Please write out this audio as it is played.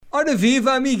Ora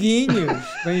viva, amiguinhos!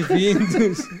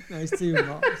 Bem-vindos! Não, isto saiu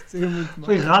mal, isto saiu muito mal.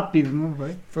 Foi rápido, não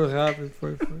foi? Foi rápido,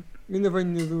 foi. Eu ainda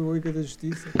venho do Liga da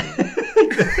Justiça.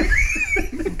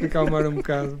 Tem que acalmar um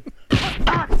bocado.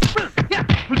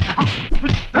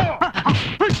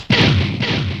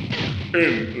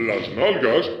 En las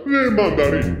nalgas de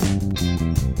mandarín.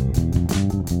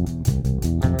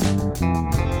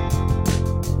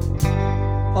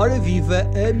 Ora viva,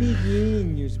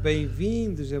 amiguinhos!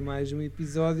 Bem-vindos a mais um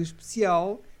episódio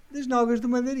especial das Nalgas do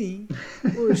Mandarim.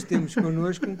 Hoje temos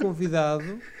connosco um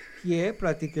convidado que é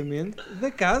praticamente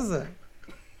da casa.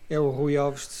 É o Rui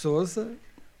Alves de Sousa,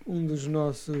 um dos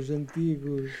nossos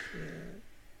antigos...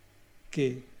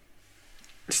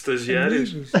 Estagiários?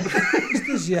 Amigos.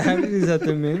 Estagiários,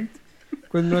 exatamente.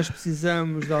 Quando nós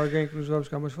precisamos de alguém que nos vá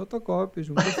buscar umas fotocópias,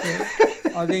 um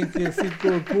café, alguém que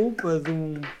ficou a culpa de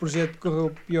um projeto que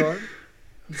correu pior,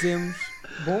 dizemos,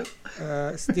 bom,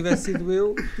 se tivesse sido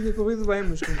eu, tinha corrido bem,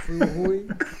 mas como foi o Rui,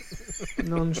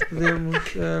 não nos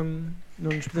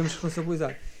podemos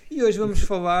responsabilizar. E hoje vamos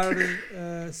falar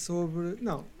sobre...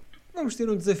 Não, vamos ter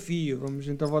um desafio. Vamos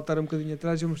então voltar um bocadinho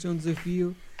atrás e vamos ter um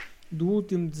desafio do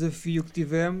último desafio que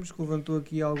tivemos, que levantou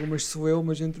aqui algumas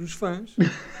ceumas entre os fãs.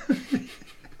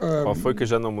 Qual foi que eu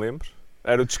já não me lembro?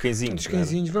 Era o dos cãezinhos. Dos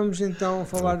cãezinhos. Vamos então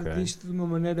falar disto de uma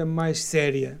maneira mais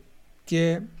séria, que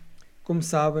é, como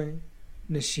sabem,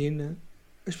 na China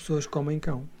as pessoas comem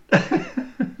cão.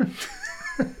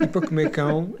 E para comer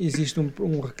cão existe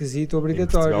um requisito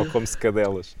obrigatório. Em Portugal come-se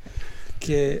cadelas.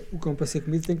 Que é, o cão para ser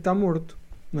comido tem que estar morto,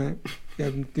 não é? É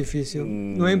muito difícil,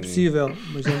 não é impossível,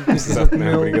 mas é muito difícil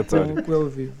comê-lo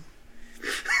vivo.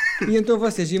 E então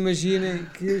vocês imaginem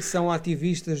que são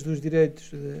ativistas dos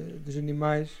direitos dos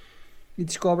animais e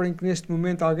descobrem que neste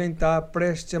momento alguém está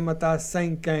prestes a matar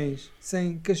 100 cães,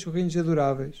 100 cachorrinhos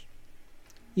adoráveis,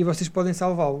 e vocês podem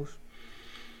salvá-los,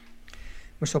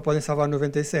 mas só podem salvar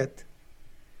 97.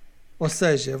 Ou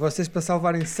seja, vocês, para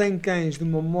salvarem 100 cães de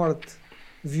uma morte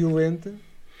violenta,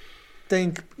 têm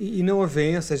que, e não a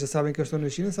veem, ou seja, sabem que eles estão na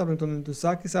China, sabem que estão dentro do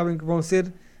saco e sabem que vão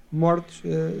ser mortos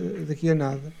daqui a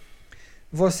nada.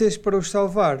 Vocês, para os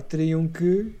salvar, teriam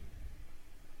que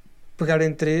pegar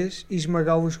em 3 e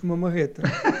esmagá-los com uma marreta,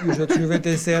 e os outros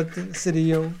 97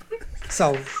 seriam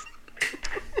salvos.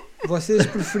 Vocês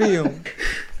preferiam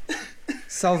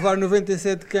salvar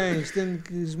 97 cães tendo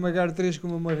que esmagar 3 com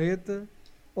uma marreta,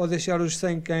 ou deixar os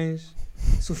 100 cães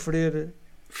sofrer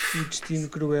um destino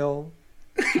cruel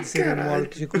de serem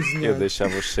mortos e cozinhados? Eu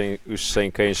deixava os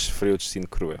 100 cães sofrer o destino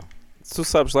cruel. Tu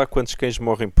sabes lá quantos cães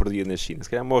morrem por dia na China? Se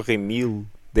calhar morrem 1000,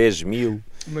 10.000.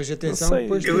 Mas atenção,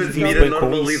 depois eu admiro a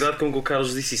normalidade com que o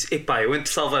Carlos disse isso. Epá, eu entre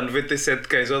salvar 97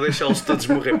 cães ou deixá-los todos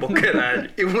morrer para o caralho,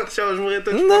 eu vou deixá-los morrer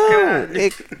todos para o caralho.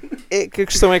 É que a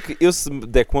questão é que eu, se me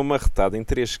der com uma marretada em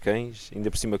 3 cães,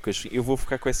 ainda por cima que eu vou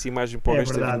ficar com essa imagem para o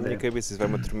resto da vida na minha cabeça. Isso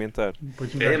vai-me atormentar.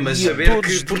 Mas saber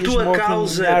que por tua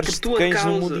causa, cães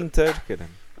no mundo inteiro,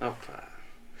 caramba. Opa.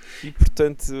 E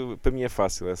portanto, para mim é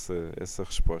fácil essa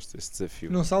resposta, esse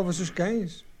desafio. Não salvas os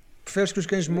cães? Preferes que os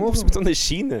cães morram? Estão na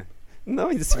China? Não,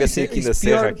 ainda se estivessem aqui na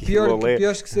Serra, aqui no Olé.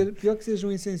 Pior que seja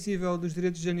um insensível dos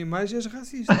direitos dos animais, és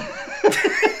racista.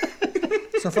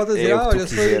 Só falta dizer, olha,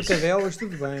 se forem cadelas,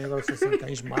 tudo bem, agora se são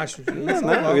cães machos.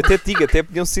 Não, eu até te digo, até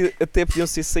podiam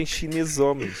ser 100 chineses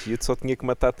homens e eu só tinha que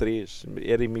matar 3.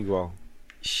 Era-me igual.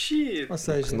 Shit. Ou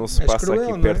seja, se não se passa cruel,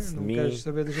 aqui perto de mim,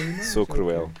 animais, sou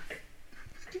cruel.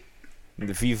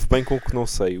 Vivo bem com o que não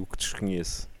sei, o que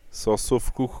desconheço. Só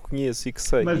sofro com o que conheço e que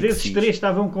sei. Mas esses 3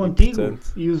 estavam contigo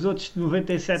e os outros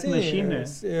 97 na China?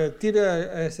 Tira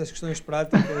essas questões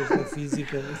práticas da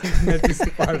física, mete isso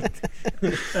de parte.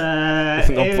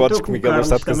 Não podes comigo, ela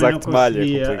está de casaco de malha.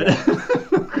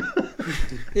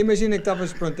 Imagina que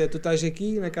estavas, pronto, tu estás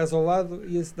aqui na casa ao lado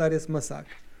e ia-se dar esse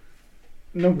massacre.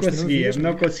 Não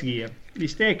conseguia.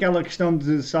 Isto é aquela questão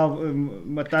de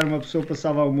matar uma pessoa para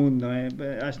salvar o mundo, não é?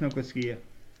 Acho que não conseguia.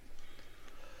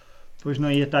 Depois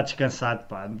não ia estar descansado,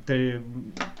 pá.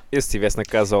 Eu se estivesse na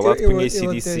casa ao lado, punha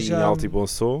AC/DC em alto e bom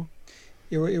som.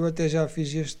 Eu até já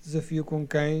fiz este desafio com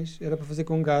cães, era para fazer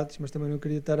com gatos, mas também não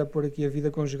queria estar a pôr aqui a vida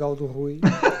conjugal do Rui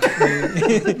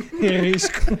em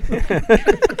risco.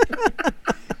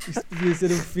 Isto podia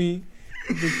ser o fim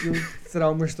daquilo que será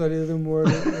uma história de amor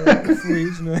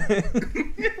feliz, não é?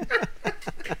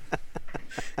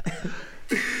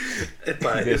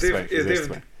 Epá,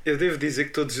 eu devo dizer que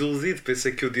estou desiludido.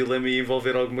 Pensei que o dilema ia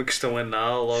envolver alguma questão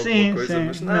anal ou alguma coisa,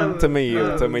 mas nada. Também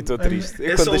estou triste.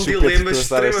 É só um dilema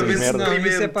extremamente deprimente. Não,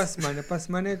 isso é para a semana. Para a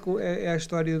semana é a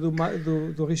história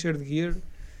do Richard Gere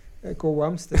com o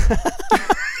hamster.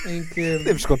 Em que...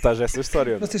 Podemos contar já essa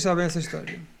história. Vocês sabem essa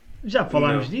história? Já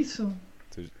falámos disso.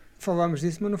 Falámos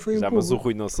disso, mas não foi Já, em mas o público.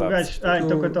 Rui não sabe.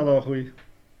 Então conta lá, Rui.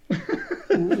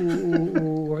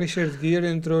 O Richard Gere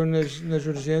entrou nas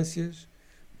urgências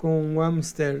com um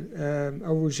hamster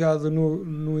alojado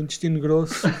no intestino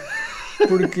grosso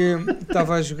porque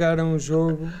estava a jogar a um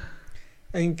jogo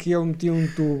em que ele metia um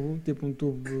tubo, tipo um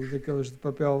tubo daqueles de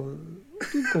papel,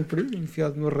 tudo comprido,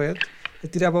 enfiado no reto,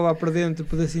 atirava lá para dentro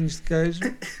pedacinhos de queijo,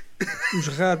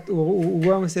 o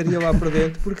hamster ia lá para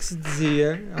dentro porque se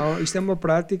dizia, isto é uma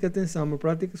prática, atenção, uma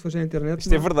prática, se for na internet,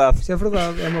 Isto é verdade. Isto é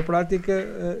verdade, é uma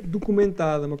prática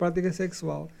documentada, uma prática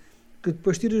sexual, que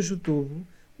depois tiras o tubo,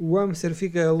 o hamster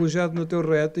fica alojado no teu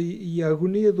reto e a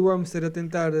agonia do hamster a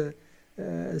tentar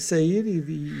sair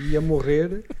e a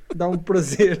morrer dá um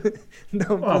prazer.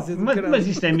 Mas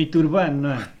isto é mito urbano,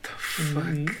 não é?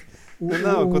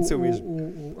 Não, aconteceu mesmo.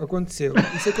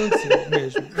 Isso aconteceu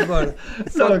mesmo. Agora,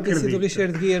 só que ter sido o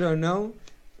Richard Gere ou não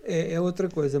é outra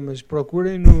coisa, mas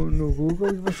procurem no Google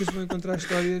e vocês vão encontrar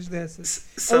histórias dessas.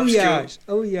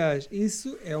 Aliás,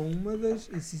 isso é uma das.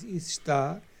 Isso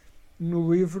está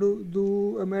no livro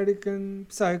do American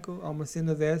Psycho. Há uma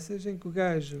cena dessas em que o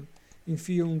gajo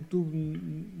enfia um tubo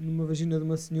numa vagina de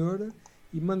uma senhora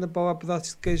e manda para lá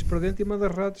pedaços de queijo para dentro e manda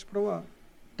ratos para lá.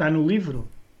 Está no livro?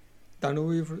 Está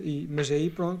no livro, mas aí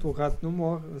pronto, o rato não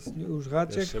morre, os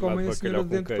ratos é que comem a senhora de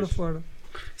dentro para fora.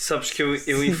 Sabes que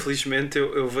eu infelizmente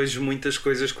eu vejo muitas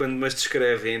coisas quando me as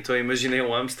descrevem, então eu imaginei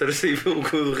um hamster assim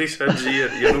com o Richard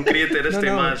Gere e eu não queria ter esta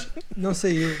imagem. Não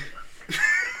saiu.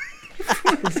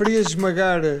 Preferias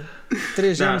esmagar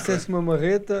 3 hamsters com uma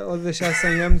marreta ou deixar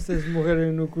 100 hamsters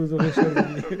morrerem no cu do Richard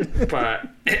Gere? Pá,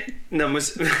 não,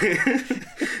 mas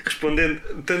respondendo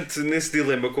tanto nesse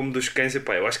dilema como dos cães,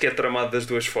 pá, eu acho que é tramado das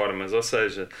duas formas. Ou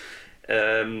seja,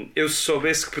 eu se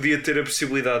soubesse que podia ter a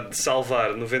possibilidade de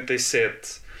salvar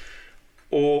 97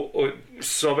 ou se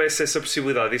soubesse essa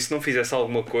possibilidade e se não fizesse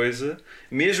alguma coisa,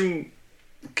 mesmo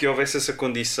que houvesse essa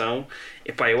condição,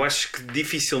 epá, eu acho que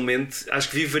dificilmente, acho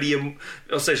que viveria,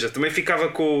 ou seja, também ficava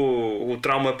com o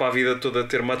trauma para a vida toda de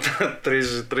ter matado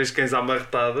três cães à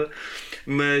marretada,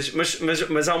 mas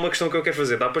há uma questão que eu quero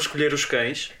fazer, dá para escolher os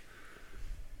cães?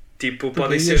 Tipo,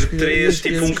 podem ser 3,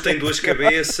 tipo um que tem 2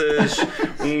 cabeças,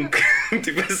 um que,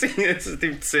 tipo assim, esse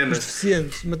tipo de cenas. Os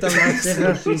deficientes, matavam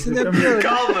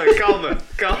Calma.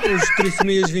 Os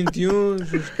trissomias 21,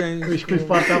 os cães... Os que lhe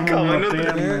faltavam uma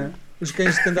perna. Os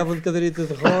cães que andavam de cadeirita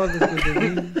de rodas,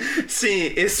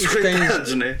 sim, esses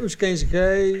coitados, né? Os cães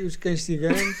gay, os cães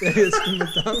ciganos, é esses que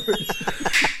matavam.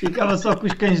 Ficava só com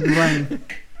os cães de banho.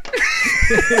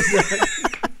 Exato.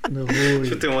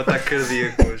 Deixa eu ter um ataque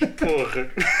cardíaco hoje, porra.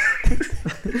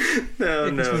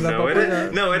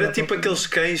 Não, era tipo aqueles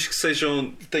cães que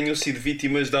tenham sido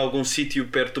vítimas de algum sítio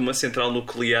perto de uma central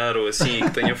nuclear ou assim, e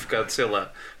que tenham ficado, sei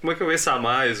lá, com uma cabeça a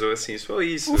mais ou assim, só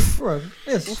isso.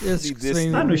 Esses que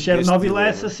vêm... no Chernobyl é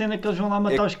essa cena que eles vão lá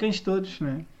matar os cães todos, não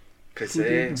é? Pois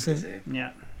é.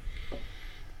 Yeah.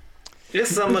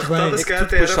 Esses amarretados, se calhar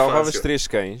até era fácil. Salvavas 3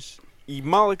 cães e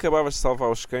mal acabavas de salvar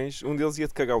os cães, um deles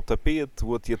ia-te cagar o tapete, o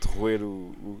outro ia-te roer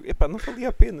Epá, não valia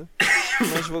a pena.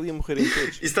 Mais valia morrerem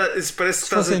todos. Isso parece que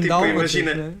estás a tipo,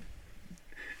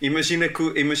 imagina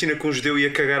que um judeu ia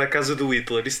cagar a casa do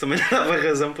Hitler. Isso também dava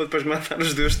razão para depois matar os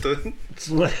judeus todos.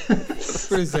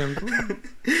 Por exemplo.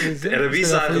 Era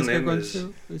bizarro, né?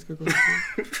 Foi isso que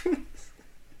aconteceu.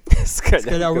 Se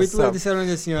calhar o Hitler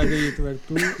disseram-lhe assim: olha, Hitler,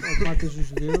 tu ou matas os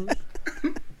judeus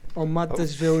ou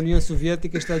matas a União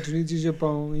Soviética, Estados Unidos e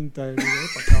Japão inteiro.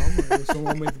 Epa, calma, eu sou um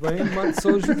homem de bem, mato só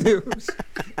os judeus.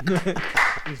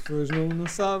 As pessoas não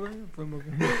sabem, foi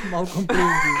mal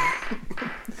compreendido.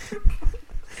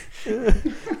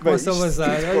 Com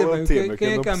Salazar, olha bem,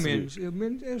 quem é que há menos?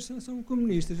 Menos são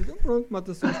comunistas. Então pronto,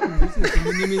 mata só os comunistas, assim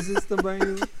minimiza-se também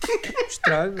o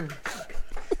estrago.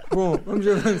 Bom, vamos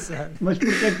avançar. Mas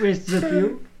porquê é com este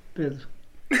desafio, Pedro?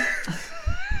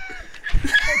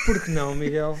 Porque não,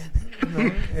 Miguel? Não,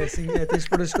 é assim, tens de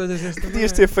pôr as coisas desta maneira.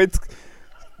 Podias ter feito,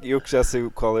 eu que já sei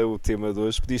qual é o tema de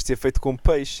hoje, podias ter feito com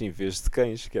peixe em vez de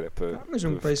cães, que era para... mas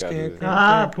um peixe, quem é que...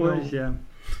 pois, já.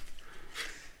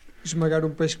 Esmagar um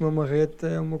peixe com uma marreta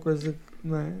é uma coisa que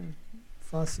não é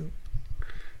fácil.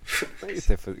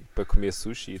 Até para comer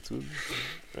sushi e tudo,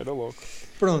 era logo.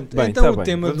 Pronto, bem, então, tá o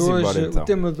tema de hoje, então. o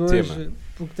tema de hoje,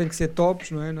 porque tem que ser tops,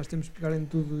 não é? Nós temos que pegar em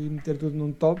tudo e meter tudo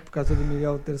num top, por causa do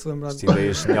Miguel ter-se lembrado. Esta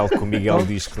ideia genial que o Miguel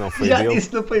diz que não foi já dele.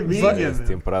 Isso não foi minha.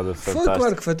 Temporada fantástica. Foi,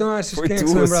 claro que foi. Então achas foi quem é que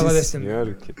se lembrava assim,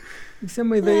 desta? Isso é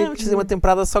uma ideia. Vamos fazer uma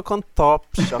temporada só com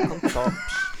tops,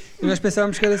 E nós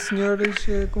pensávamos que era senhoras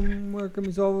com uma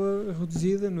camisola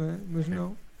reduzida, não é? Mas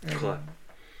não. Claro.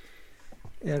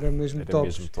 Era mesmo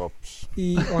tops. Mesmo tops.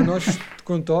 E ou nós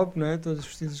com top, não é? Todos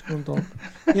vestidos com top.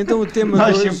 E então o tema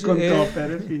nós de hoje sempre com top,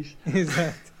 era fixe.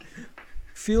 Exato.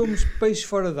 Filmes peixe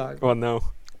fora d'água. Oh não.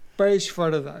 Peixe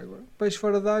fora d'água. Peixe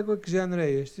fora d'água, que género é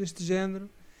este? Este género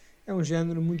é um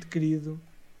género muito querido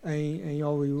em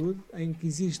Hollywood, em que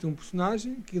existe um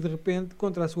personagem que de repente,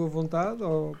 contra a sua vontade,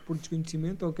 ou por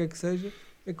desconhecimento, ou o que é que seja,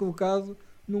 é colocado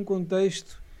num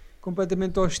contexto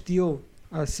completamente hostil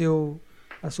à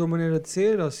sua maneira de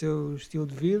ser, ao seu estilo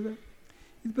de vida,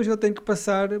 e depois ele tem que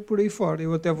passar por aí fora.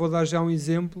 Eu até vou dar já um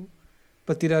exemplo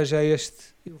para tirar já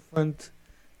este elefante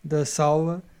da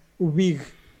sala, o Big,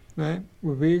 não é?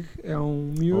 O Big é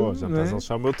um miúdo, já não estás é? a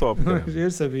deixar o meu top.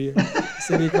 Eu sabia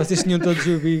que vocês tinham todos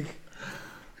o Big,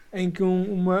 em que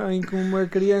uma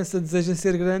criança deseja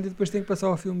ser grande e depois tem que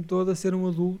passar o filme todo a ser um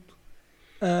adulto,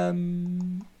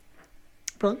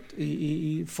 pronto,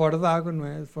 e fora d'água, não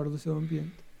é? Fora do seu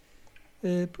ambiente.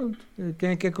 Pronto, quem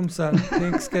é que quer começar? Quem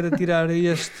é que se quer atirar a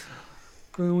este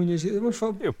com unhas?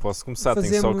 Eu posso começar,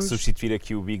 tenho só que substituir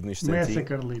aqui o Big no instantinho. Começa,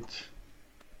 Carlitos.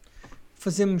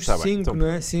 Fazemos 5, então, não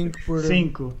é? 5 por...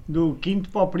 5, do quinto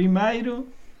para o primeiro.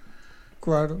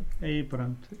 Claro. Aí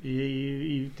pronto,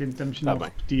 e tentamos não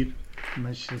repetir,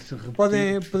 mas se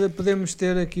repetir... Podemos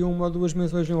ter aqui 1 ou 2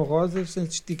 menções honrosas sem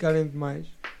se esticarem demais.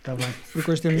 Está bem.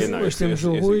 Porque hoje temos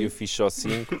o Rui. Eu fiz só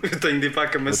 5. Eu tenho de ir para a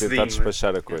cama cedinho. Vou tentar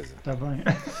despachar a coisa. Está bem.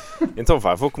 Então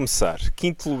vou começar.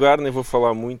 Quinto lugar, nem vou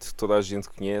falar muito, toda a gente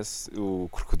conhece, o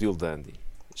Crocodile Dundee.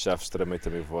 Já vos tramei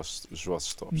também os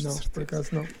vossos tops. Não, por acaso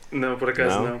não. Não, por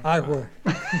acaso não. Água.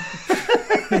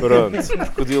 Pronto,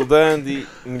 Crocodile Dundee,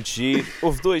 muito giro.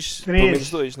 Houve 2, pelo menos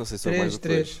 2, não sei se houve mais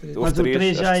 3. Mas o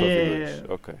 3 já é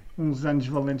uns anos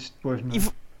valentes depois, não é?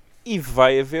 E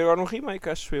vai haver agora um remake,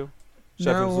 acho eu.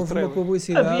 Já não, vimos houve o trailer. uma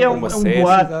publicidade. Havia um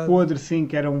boato podre, sim,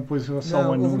 que era só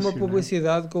um anúncio. Houve uma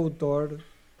publicidade com o Thor,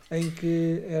 em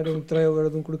que era um trailer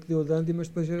de um Crocodile Dundee, mas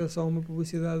depois era só uma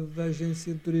publicidade da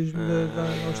agência de turismo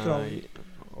da Austrália.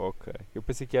 Ok. Eu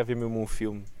pensei que ia haver mesmo um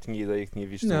filme. Tinha ideia que tinha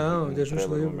visto não, Deus nos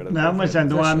livre. Não, mas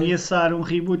andam a ameaçar um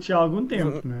reboot já há algum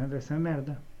tempo, não é? Dessa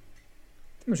merda.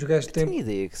 Mas o gajo tem... Tinha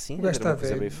ideia que sim, o gajo era uma está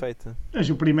coisa velho. bem feita. Mas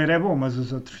o primeiro é bom, mas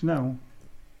os outros não.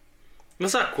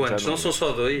 Mas há quantos? Não são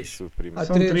só 2? Há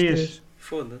são 3.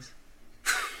 Foda-se.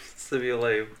 Sabia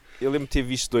lá eu. Eu lembro de ter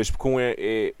visto 2, porque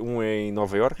um é em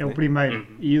Nova Iorque. É o primeiro.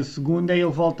 E o segundo é ele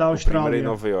volta à Austrália. O primeiro é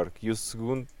em Nova Iorque e o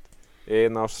segundo é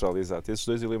na Austrália, exato. Esses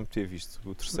 2 eu lembro de ter visto.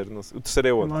 O terceiro não sei. O terceiro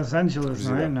é onde? Los Angeles,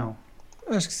 não é? Não.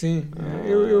 Acho que sim.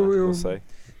 Não sei.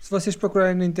 Se vocês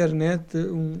procurarem na internet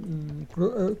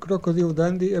Crocodile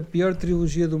Dundee, a pior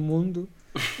trilogia do mundo,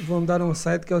 vão dar um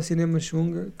site que é o Cinema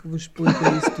Xunga, que vos explica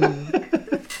isso tudo.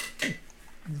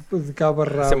 De cabo a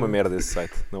rabo. Isso é uma merda esse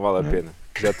site, não vale a pena.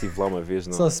 Já estive lá uma vez,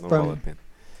 não vale a pena.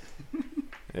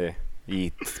 É.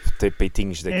 E tem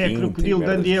peitinhos daqui. É, Crocodile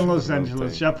Dundee em Los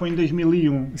Angeles, já foi em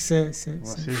 2001. Sim.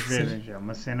 Vocês verem, já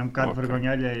uma cena um bocado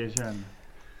vergonha alheia já.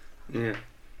 Yeah.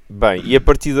 Bem, e a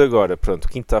partir de agora, pronto, o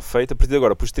quinto está feito. A partir de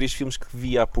agora, pus 3 filmes que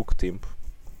vi há pouco tempo,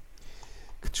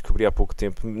 que descobri há pouco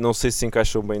tempo. Não sei se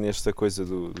encaixam bem nesta coisa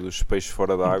dos peixes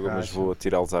fora da água, mas vou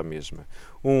tirá-los à mesma.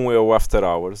 Um é o After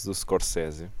Hours, do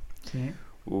Scorsese. Sim.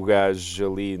 O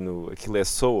gajo ali aquilo é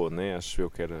Soho, né? Acho eu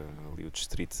que era ali o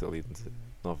distrito ali de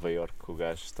Nova Iorque. O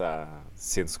gajo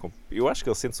eu acho que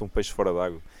ele sente-se um peixe fora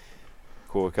d'água,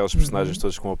 com aquelas personagens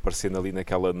todas que vão aparecendo ali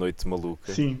naquela noite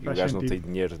maluca. Sim, e o gajo não tem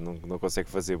dinheiro, não consegue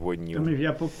fazer boi nenhum. Também vi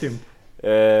há pouco tempo.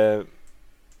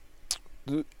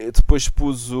 Depois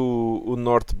pus o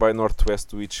North by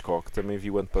Northwest do Hitchcock, também vi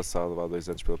o ano passado, há 2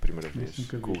 anos pela primeira vez,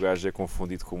 que o gajo é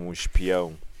confundido como um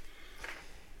espião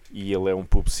e ele é um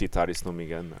publicitário, se não me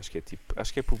engano.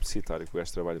 Acho que é publicitário, que o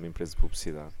gajo trabalha numa empresa de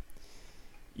publicidade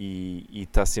e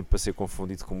está sempre a ser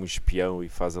confundido como um espião e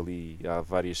há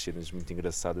várias cenas muito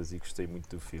engraçadas e gostei muito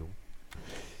do filme.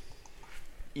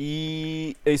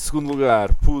 E em segundo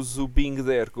lugar pus o Being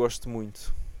There, que gosto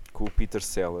muito, com o Peter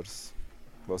Sellers.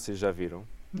 Vocês já viram?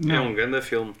 Não. É um grande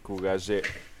filme. Que o gajo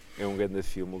é um grande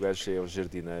filme. O gajo é um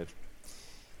jardineiro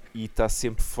e está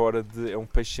sempre é um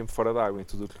peixe sempre fora d'água em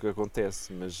tudo o que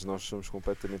acontece, mas nós somos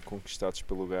completamente conquistados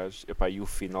pelo gajo. E o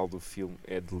final do filme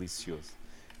é delicioso,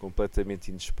 completamente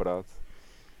inesperado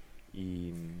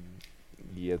e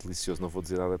é delicioso. Não vou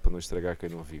dizer nada para não estragar quem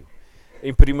não viu.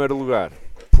 Em primeiro lugar,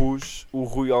 pus o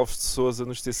Rui Alves de Sousa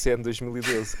nos TCN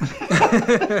 2012.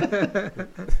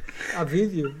 Há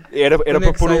vídeo? Era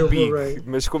para pôr um Big,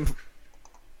 mas como...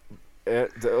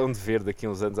 onde ver, daqui a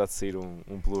uns anos há de sair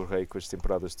um Blu-ray com as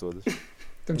temporadas todas.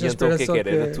 Estamos E a então esperar o que é só que era?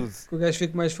 Era tudo, que o gajo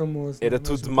fique mais famoso. era mais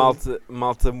tudo famoso.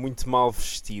 malta muito mal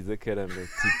vestida, caramba.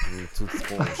 Tipo, tudo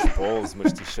com uns polos,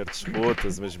 umas t-shirts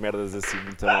rotas, umas merdas assim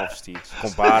muito mal vestidos. Com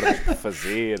barbas por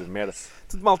fazer, merda.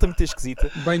 Tudo malta muito esquisita.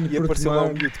 Banho E por apareceu lá um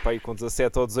tomar. miúdo, pai, com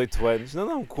 17 ou 18 anos.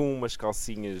 Não, com umas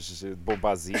calcinhas de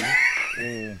bombazinho,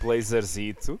 um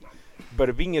blazerzito,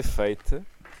 barbinha feita.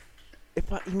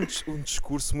 Epá, e um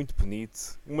discurso muito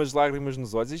bonito, umas lágrimas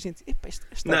nos olhos, e a gente, epá,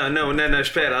 Não,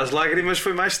 espera, as lágrimas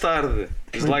foi mais tarde.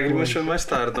 As lágrimas foi mais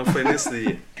tarde, não foi nesse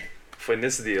dia. Foi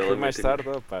nesse dia. Foi mais tarde,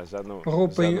 opá, já não.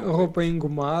 Roupa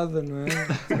engomada, não é?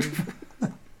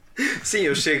 Sim,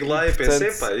 eu chego lá e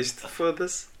pensei, pá, isto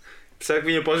foda-se. Pensava que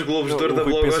vinha para os Globos de Ouro da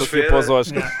Blogosfera. Para os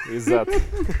Oscars, exato.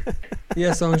 E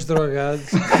é só uns drogados.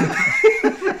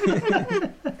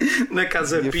 Na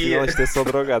Casa e Pia. Afinal, isto é só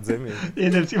drogados, é mesmo.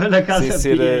 Ainda por cima da Casa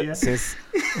Pia.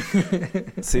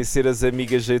 Sem ser as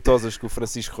amigas jeitosas que o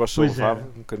Francisco Rocha Pois levava,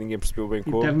 é. nunca ninguém percebeu bem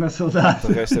como. Eterna saudade.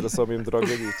 O resto era só mesmo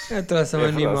drogaditos. Atração É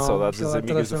verdade, animal. saudades das Aquela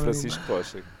amigas do atração Francisco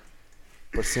Rocha.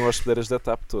 Pareciam hospedeiras da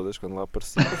TAP todas, quando lá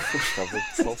apareciam. Estava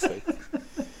de sol feito.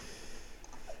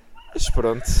 Mas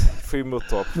pronto, foi o meu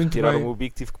top. Muito Tiraram bem. o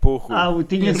Big, tive que pôr o Rui.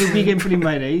 Tinhas o Big em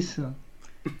primeiro, é isso?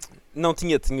 Não,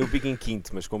 tinha o Big em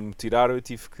quinto, mas como me tiraram eu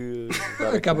tive que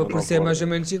dar Acaba aqui por uma ser nova mais ou ordem.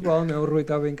 menos igual, não é? O Rui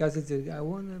estava em casa a dizer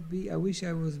I wish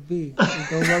I was big.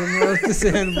 Então agora não é to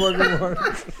send Blood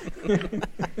Awards.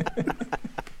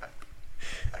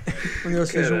 Onde ele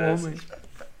se fez um homem.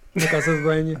 Na casa de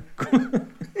banho.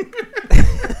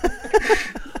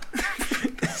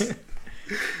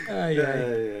 ai.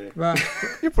 Vá.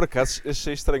 Eu por acaso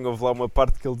achei estranho, houve lá uma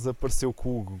parte que ele desapareceu com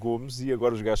o Hugo Gomes e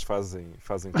agora os gajos fazem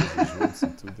coisas juntos e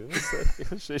tudo. Eu não sei, eu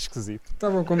achei esquisito.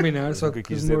 Estavam a combinar, Mas só nunca que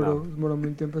quis dizer demorou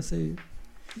muito tempo a sair.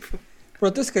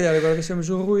 Pronto, se calhar agora deixamos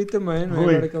o Rui também, não é?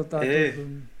 Rui. Agora que ele está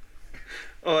todo...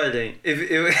 Olhem,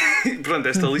 pronto,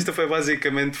 esta lista foi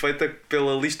basicamente feita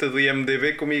pela lista do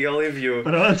IMDB que o Miguel enviou.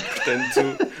 Pronto.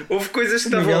 Portanto, houve coisas que O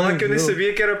estavam Miguel lá que eu nem enviou.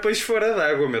 sabia que era peixe fora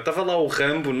d'água, meu. Estava lá o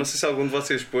Rambo, não sei se algum de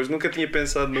vocês pôs, nunca tinha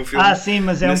pensado no filme. Sim,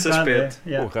 mas é nesse um bocado. aspecto.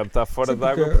 É. O Ramo está fora Sim,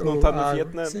 d'água porque porque não está a no água-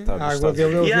 Vietnã. sim, Está a nos água Estados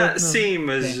dele é o Unidos. Vietnã.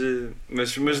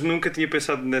 Sim, mas nunca tinha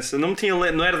pensado nessa. Não me tinha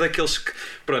não era daqueles que.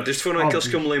 Pronto, estes foram Óbvio. aqueles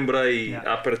que eu me lembrei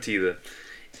Yeah. à partida.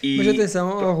 E... Mas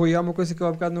atenção, Rui, há uma coisa que eu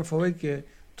há bocado não falei, que é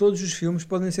todos os filmes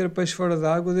podem ser peixe fora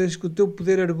d'água desde que o teu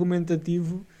poder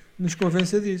argumentativo nos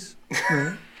convença disso, não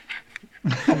é?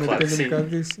 Também Claro que depende sim. um bocado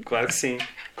disso. Claro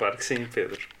que sim,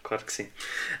 Pedro. Claro que sim.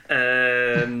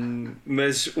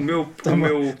 Mas o meu.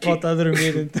 Volta a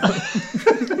dormir então.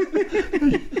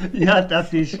 Já está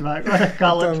fixe, vá. Agora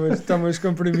cala-te. Estamos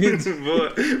comprimidos.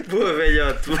 boa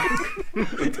velhote.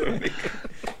 Estou a brincar.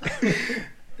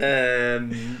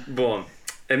 Bom,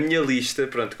 a minha lista,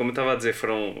 pronto, como eu estava a dizer,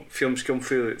 foram filmes que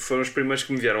foram os primeiros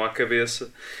que me vieram à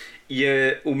cabeça. E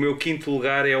o meu quinto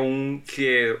lugar é um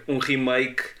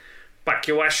remake, pá,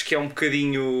 que eu acho que é um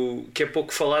bocadinho, que é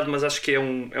pouco falado, mas acho que é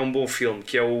um bom filme,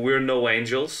 que é o We're No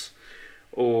Angels,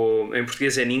 ou em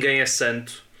português é Ninguém é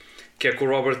Santo, que é com o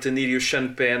Robert De Niro e o Sean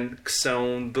Penn, que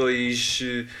são dois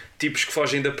tipos que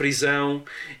fogem da prisão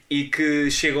e que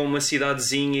chegam a uma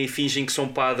cidadezinha e fingem que são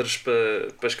padres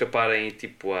para escaparem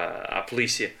tipo, à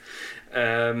polícia.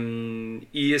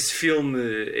 E esse filme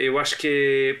eu acho que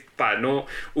é, pá, não,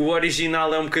 o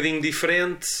original é um bocadinho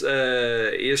diferente,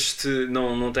 este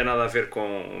não tem nada a ver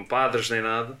com padres nem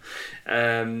nada.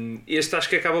 Este acho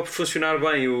que acaba por funcionar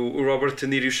bem. O Robert De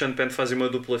Niro e o Sean Penn fazem uma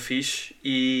dupla fixe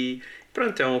e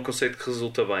pronto, é um conceito que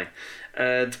resulta bem.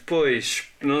 Depois,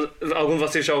 algum de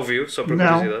vocês já ouviu? Só por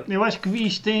curiosidade? Não, eu acho que vi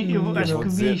isto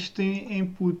em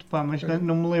puto, pá, mas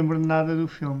não me lembro de nada do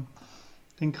filme.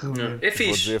 Tenho que rever. É Vou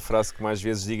fixe. dizer a frase que mais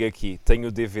vezes digo aqui. Tenho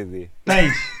o DVD.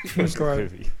 Tens? Mas Claro.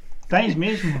 nunca vi. Tens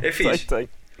mesmo? É fixe. Tenho.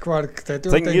 Claro que tem.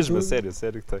 Tenho mesmo, a sério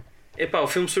que tenho. Epá, o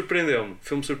filme surpreendeu-me.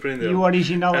 E o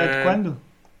original é de quando?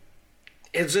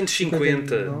 É dos anos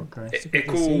 50. Ok. É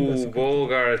com o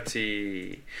Bogart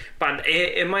e... Pá,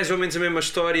 é mais ou menos a mesma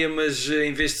história, mas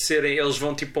em vez de serem... Eles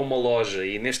vão tipo a uma loja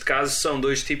e neste caso são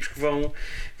dois tipos que vão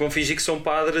fingir que são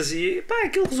padres e pá,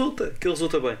 aquilo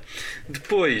resulta bem.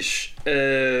 Depois,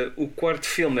 o quarto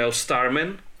filme é o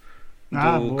Starman,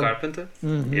 do boa. Carpenter.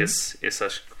 Esse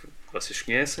acho que vocês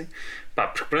conhecem. Pá,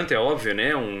 porque pronto, é óbvio,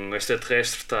 né? Um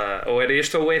extraterrestre está... Ou era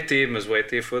este ou o ET, mas o ET,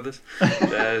 foda-se.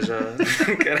 Já...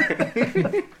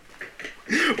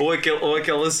 ou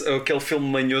aquele filme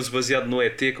manhoso baseado no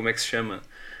ET, como é que se chama?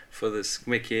 Foda-se,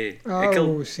 como é que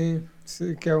é?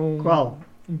 Sim, que é um... Qual?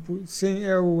 Sim,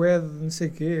 é o Ed, não sei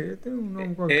o quê. Tem um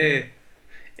nome qualquer.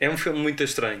 É um filme muito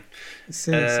estranho.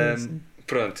 Sim.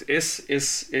 Pronto,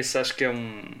 esse acho que é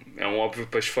um óbvio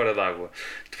peixe fora d'água.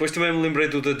 Depois também me lembrei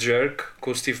do The Jerk,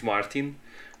 com o Steve Martin,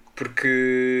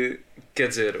 porque quer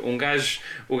dizer, o gajo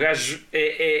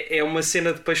é uma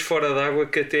cena de peixe fora d'água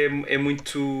que até é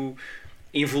muito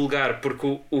invulgar,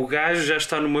 porque o gajo já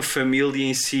está numa família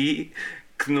em si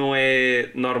que não é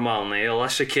normal, né? Ele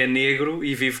acha que é negro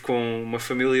e vive com uma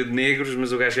família de negros,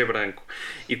 mas o gajo é branco,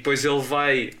 e depois ele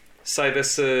sai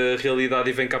dessa realidade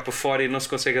e vem cá para fora e não se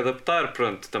consegue adaptar.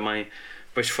 Pronto, também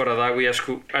peixe fora d'água, e acho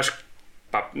que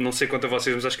pá, não sei quanto a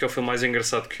vocês, mas acho que é o filme mais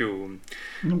engraçado que o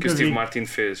Steve Martin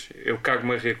fez. Eu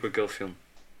cago-me a rir com aquele filme.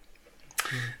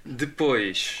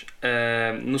 Depois,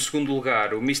 no segundo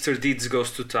lugar, o Mr. Deeds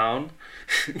Goes to Town,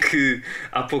 que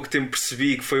há pouco tempo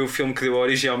percebi que foi o filme que deu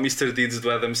origem ao Mr. Deeds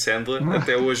do Adam Sandler.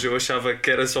 Até hoje eu achava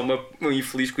que era só uma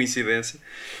infeliz coincidência.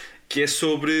 Que é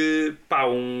sobre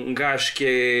um gajo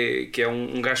que é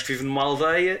um gajo que vive numa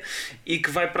aldeia e que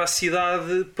vai para a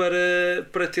cidade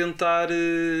para tentar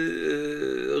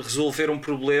resolver um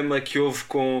problema que houve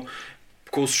com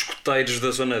os escoteiros da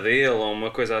zona dele, ou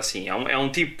uma coisa assim. É um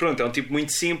tipo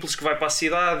muito simples que vai para a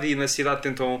cidade, e na cidade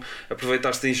tentam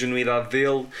aproveitar-se da ingenuidade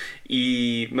dele,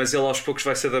 mas ele aos poucos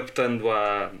vai se adaptando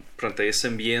a esse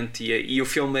ambiente, e o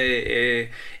filme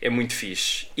é muito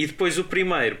fixe. E depois o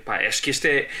primeiro, acho que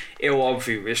este é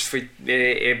óbvio. Este foi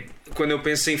quando eu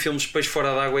penso em filmes de peixe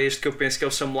fora d'água, é este que eu penso, que é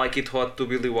o Some Like It Hot do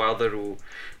Billy Wilder, o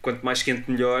Quanto Mais Quente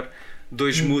Melhor.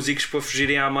 Dois músicos para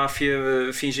fugirem à máfia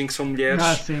fingem que são mulheres.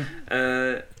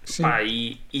 Sim.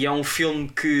 E é um filme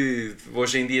que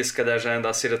hoje em dia se calhar já anda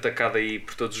a ser atacado aí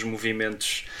por todos os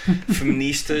movimentos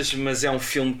feministas, mas é um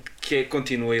filme que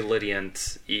continua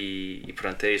hilariante, e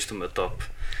pronto, é este o meu top.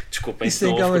 Desculpem se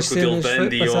não houve Crocodile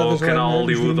Dundee ou canal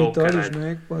Hollywood ou caralho, não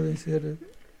é? Que podem ser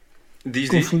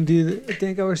confundidas. Tem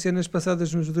aquelas cenas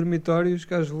passadas nos dormitórios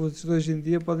que às vezes hoje em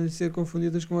dia podem ser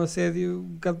confundidas com assédio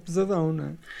um bocado pesadão, não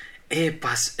é?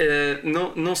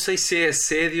 Não sei se é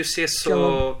assédio, se é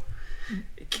só.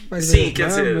 Sim, quer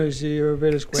dizer. E a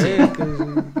ver as cuecas,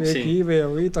 vem aqui, vem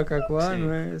ali, toca lá,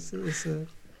 não é?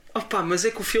 Mas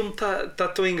é que o filme está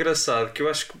tão engraçado que eu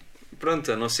acho que,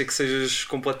 pronto, a não ser que sejas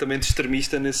completamente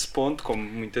extremista nesse ponto, como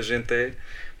muita gente é,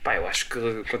 eu acho que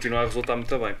continua a resultar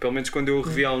muito bem. Pelo menos quando eu o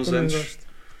revi há uns anos. Gosto.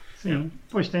 Sim,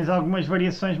 depois tens algumas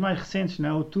variações mais recentes, não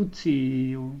é? O Tutsi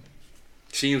e o.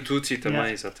 Sim, o Tutsi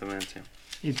também, exatamente.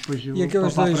 E, depois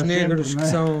aqueles dois negros sempre,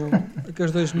 que são.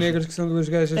 Aqueles dois negros que são duas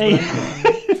gajas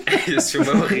brancas. Esse filme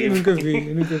é horrível. Eu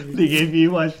nunca vi. Ninguém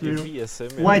viu, acho que eu vi esse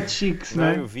mesmo. White Chicks, não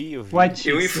é? Eu vi. White Chicks.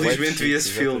 Eu infelizmente vi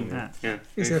esse filme.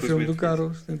 Esse é o filme do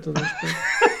Carlos, tem todo o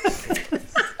respeito.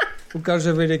 O Carlos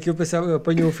a ver aquilo,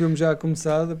 apanhou o filme já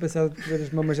começado, a pensar de ver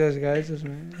as mamas às gajas,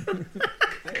 não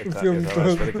é? O filme todo.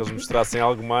 Espero que eles mostrassem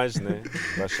algo mais, né?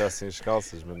 Baixassem as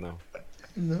calças, mas não.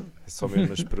 Não. É só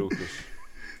mesmo as perucas.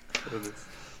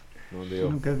 Não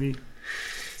deu. Nunca vi.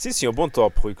 Sim, um bom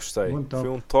top, Rui, gostei. Foi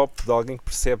um top de alguém que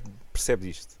percebe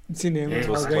isto. De cinema,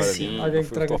 alguém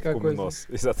que traga cá coisas. Nosso.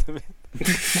 Exatamente.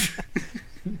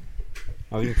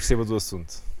 Alguém que perceba do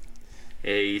assunto.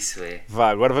 É isso, é.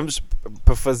 Vá, agora vamos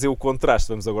para fazer o contraste.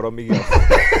 Vamos agora ao Miguel.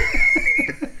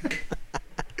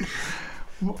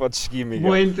 Podes seguir, Miguel.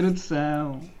 Boa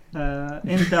introdução.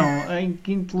 Então, em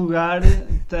quinto lugar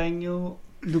tenho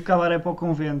Do Cabaré para o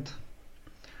Convento.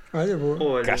 Olha,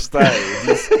 boa. Cá está, eu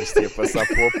disse que isto ia passar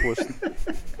para o oposto.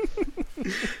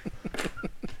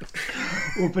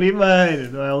 O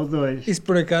primeiro, não é o 2. Isso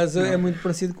por acaso é muito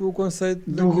parecido com o conceito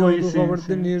do Robert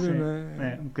De Niro, não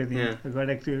é? É, um bocadinho.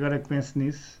 Agora que penso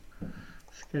nisso,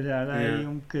 se calhar há aí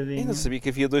um bocadinho. Eu não sabia que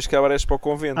havia 2 cabarés para o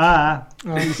convento.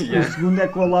 O segundo é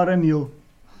com a Laura Neal.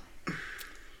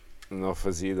 Não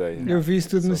fazia ideia. Eu vi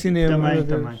isso tudo no cinema.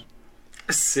 Também.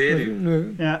 Sério?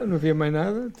 Não havia mais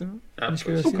nada. Então,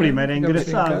 o primeiro é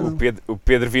engraçado. O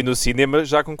Pedro viu no cinema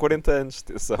já com 40 anos,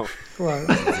 atenção. Claro.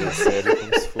 Sério,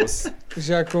 como se fosse.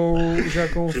 Já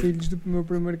com filhos do meu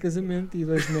primeiro casamento e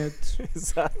 2 netos.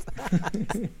 Exato.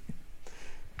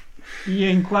 E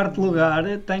em quarto lugar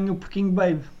tenho o Porquinho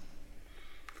Baby.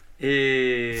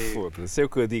 Foda-se, é o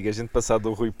que eu digo. A gente passar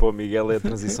do Rui para o Miguel é a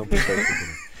transição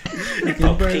perfeita.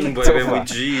 O Porquinho Baby é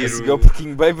muito giro. A seguir o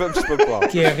Porquinho Baby, vamos para qual?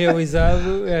 Que é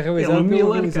realizado pelo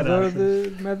Miller, realizador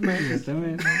de Mad Men.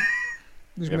 Exatamente.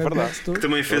 É verdade. Que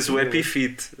também fez o Happy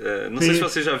Feet. Não sei se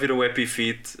vocês já viram o Happy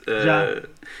Feet. Já.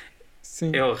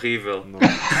 Sim. É horrível.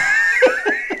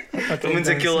 Pelo menos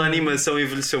aquela animação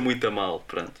envelheceu muito a mal.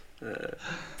 Pronto.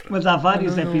 Mas há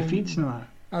vários Happy Feets, não há?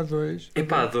 Há 2.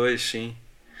 Há 2, sim.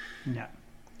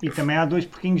 E também há 2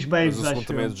 Porquinhos Babies. Mas o segundo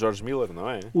também é do George Miller, não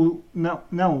é?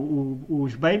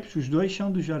 Os Babies, os 2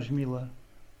 são do George Miller.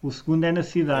 O segundo é na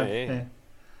cidade.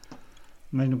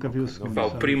 Mas nunca vi o segundo.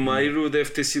 O primeiro deve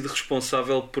ter sido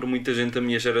responsável por muita gente da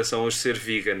minha geração hoje ser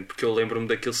vegan, porque eu lembro-me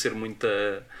daquilo ser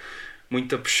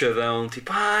muito apuxadão,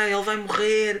 tipo, ele vai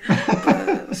morrer,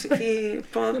 pá, não sei o quê,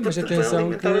 mas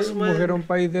atenção que morreram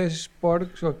para aí 10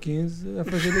 porcos ou 15 a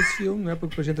fazer esse filme, não é? Porque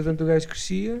depois, entretanto, o gajo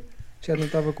crescia, já não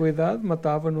estava com a idade,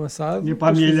 matava no assado. E para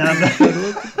a milhada.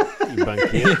 E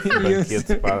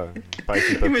banquete para a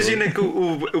equipa. Imagina que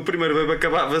o primeiro bebê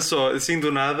acabava só, assim do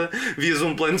nada, vias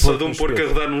um plano só de um porco a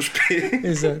rodar num espelho.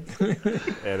 Exato.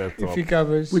 Era top. E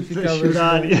ficavas a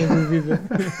chorar. na dúvida.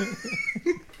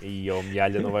 E o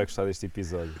Mialha não vai gostar deste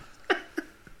episódio.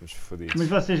 Estamos fodidos. Mas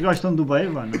vocês gostam do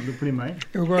Babe, do primeiro?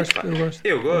 Eu gosto.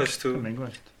 Eu gosto. Também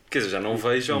gosto. Quer dizer, já não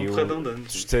vejo há um porradão de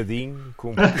anos. Tostadinho,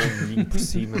 com um molhinho por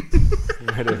cima.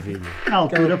 Maravilha. Na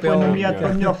altura foi nomeado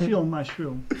para o melhor filme, acho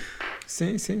eu.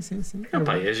 Sim.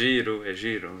 É giro.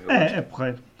 É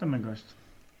porreiro. Também gosto.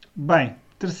 Bem,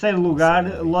 terceiro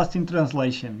lugar, Lost in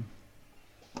Translation.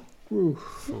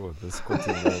 Foda-se,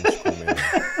 continuamos com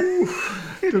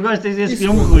ele. Tu gostas desse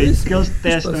filme, Rui? Porque eles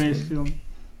detestam este filme.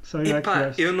 Só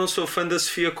eu não sou fã da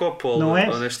Sofia Coppola, não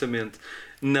és? honestamente.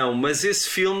 Não, mas esse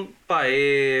filme,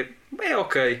 é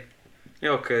ok.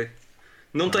 É ok.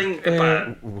 Não tenho.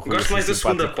 Gosto mais da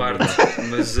segunda parte,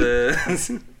 mas.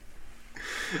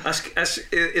 Acho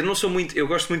eu não sou muito. Eu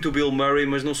gosto muito do Bill Murray,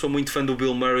 mas não sou muito fã do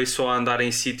Bill Murray só a andar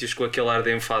em sítios com aquele ar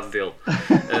de enfado dele.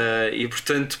 E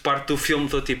portanto, parte do filme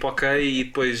estou tipo ok, e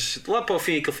depois lá para o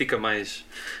fim aquilo fica mais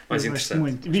interessante.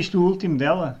 Muito. Viste o último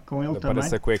dela? Com ele também?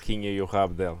 Parece a cuequinha e o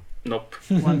rabo dela. Nope.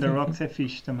 O Under Rocks é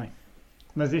fixe também.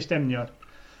 Mas este é melhor.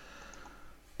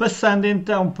 Passando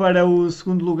então para o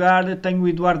segundo lugar, tenho o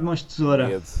Eduardo Mãos de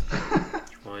Tesoura.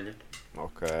 Olha.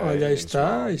 Okay, olha, aí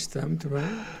está muito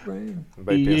bem.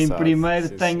 Bem e pensado, em primeiro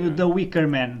tenho o The Wicker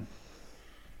Man.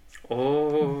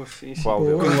 Sim. Qual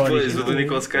deles? Depois, o do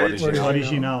Nicolas Cage.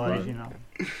 Original.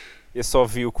 Eu só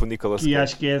vi o com o Nicolas Cage. E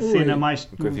acho que é a cena mais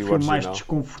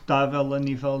desconfortável a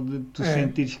nível de tu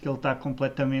sentires que ele está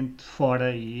completamente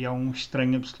fora e é um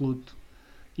estranho absoluto.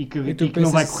 E que não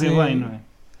vai correr bem, não é?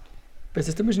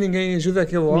 Pensas, mas ninguém ajuda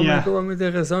aquele homem, aquele homem tem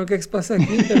razão, o que é que se passa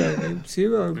aqui, cara? É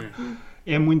impossível.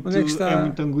 É muito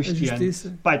angustiante.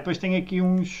 Pai, depois tem aqui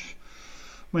umas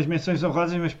menções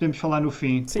honrosas, mas podemos falar no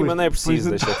fim. Sim, mas não é preciso,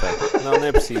 deixa estar. Não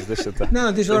é preciso, deixa estar.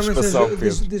 Não, diz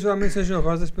lá menções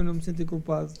honrosas para não me sentir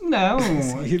culpado. Não,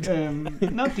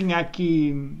 não tinha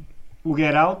aqui o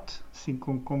Get Out, assim,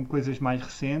 como coisas mais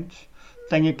recentes.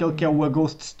 Tem aquele que é o A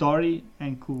Ghost Story,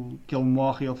 em que ele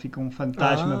morre e ele fica um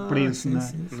fantasma preso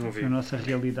na nossa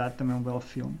realidade, também é um belo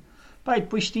filme. Pá, e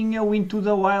depois tinha o Into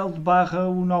the Wild /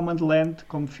 o Nomadland,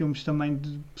 como filmes também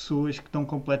de pessoas que estão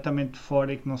completamente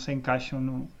fora e que não se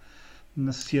encaixam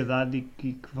na sociedade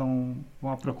e que vão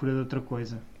à procura de outra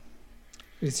coisa.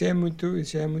 Isso é muito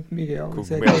Miguel.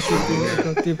 Isso é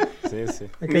aquele tipo, sim.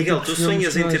 Miguel, tu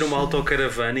sonhas em ter uma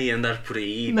autocaravana e andar por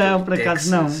aí? Não, por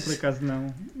acaso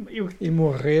não. E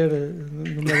morrer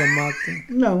no meio da mata.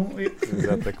 Não,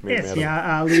 assim,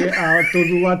 há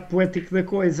todo o lado poético da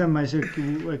coisa, mas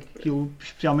aquilo,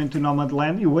 especialmente o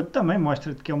Nomadland, e o outro também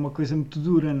mostra-te que é uma coisa muito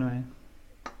dura, não é?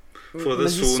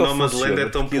 Foda-se, o Nomadland é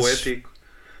tão poético.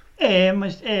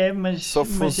 Mas só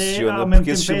funciona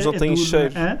porque esses filmes não têm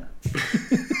cheiro.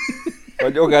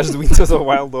 Olha o gajo do Into the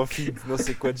Wild ao fim de não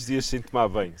sei quantos dias sem tomar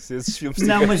banho. Se esses filmes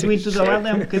não, mas o Into the Wild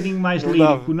é um bocadinho mais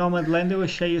lírico. O Nomadland eu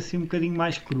achei assim um bocadinho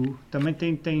mais cru. Também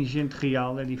tem gente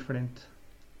real, é diferente.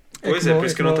 Pois é, por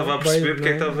isso que eu não estava a perceber porque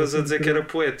é que estavas a dizer que era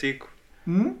poético.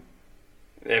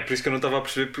 É por isso que eu não estava a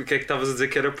perceber porque é que estavas a dizer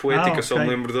que era poético. Eu só me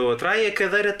lembro da outra. A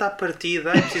cadeira está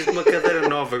partida. Preciso de uma cadeira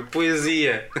nova.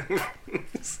 Poesia.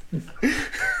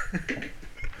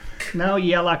 Não,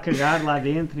 e ela a cagar lá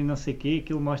dentro e não sei o quê.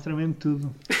 Aquilo mostra mesmo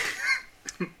tudo.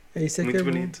 É isso muito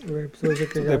bonito. Pessoas a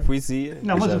cagar. Tudo é poesia.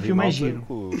 Não, mas o filme é giro.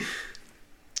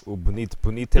 O bonito é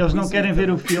eles poesia. Não querem ver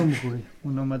o filme, Rui. O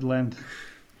Nomadland.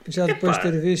 Já depois de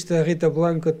ter visto a Rita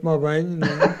Blanco a tomar banho, não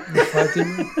é? De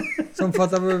Fátima, só me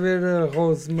faltava ver a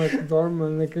Rose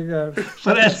McDormand a cagar.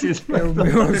 Francis. É o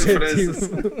meu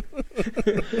objetivo.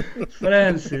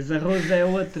 Francis, a Rose é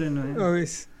outra, não é? Oh,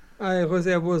 isso. A Rose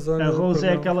é a boa zona. A Rose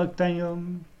é aquela que tem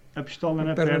a pistola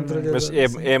na perna. Mas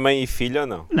é mãe e filha ou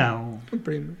não? Não.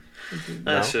 Primo.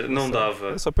 Acha? Não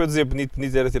dava. Só para eu dizer bonito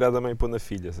era tirar da mãe e pôr na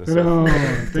filha. Pronto,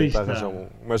 tentar arranjar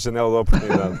uma janela de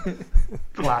oportunidade.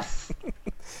 Classe.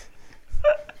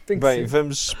 Bem,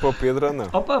 vamos para o Pedro ou não?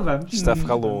 Opa, vamos. Está a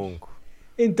ficar longo.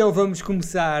 Então vamos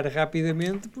começar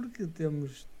rapidamente porque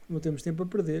não temos tempo a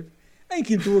perder. Em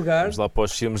quinto lugar... Vamos lá para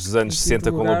os filmes dos anos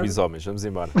 60 com lobisomens. Vamos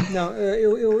embora. Não,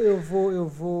 eu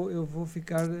vou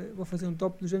ficar... Vou fazer um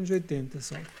top dos anos 80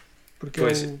 só. Porque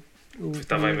pois, o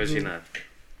estava a imaginar.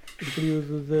 O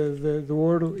período do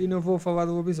ouro, e não vou falar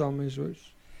de lobisomens hoje.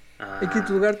 Em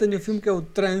quinto lugar tenho um filme que é o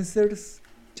Trancers,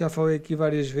 já falei aqui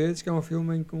várias vezes, que é um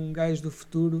filme em que um gajo do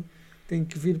futuro tem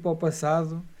que vir para o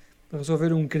passado para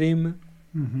resolver um crime.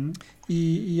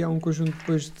 E há um conjunto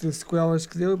depois de sequelas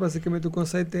que deu. Basicamente o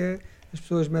conceito é: as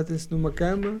pessoas metem-se numa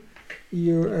cama e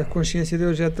a consciência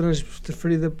deles é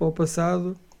transferida para o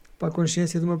passado, para a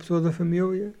consciência de uma pessoa da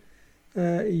família,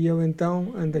 e ele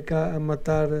então anda cá a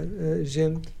matar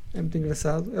gente. É muito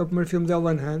engraçado. É o primeiro filme de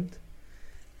Alan Hunt.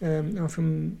 É um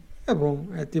filme, é bom,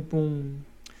 é tipo um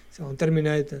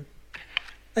Terminator.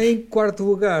 Em quarto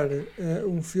lugar,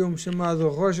 um filme chamado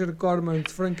Roger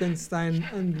Corman's Frankenstein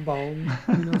Unbound,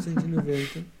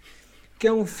 1990, que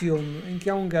é um filme em que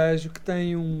há um gajo que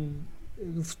tem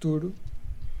do futuro,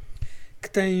 que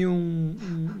tem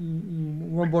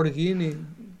um Lamborghini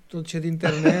todo cheio de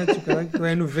internet, que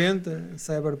é 90,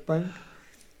 cyberpunk,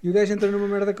 e o gajo entra numa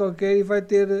merda qualquer e vai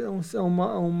ter a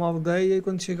uma aldeia, e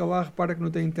quando chega lá repara que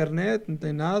não tem internet, não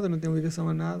tem nada, não tem ligação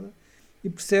a nada, e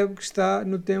percebe que está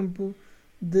no tempo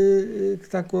que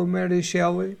está com a Mary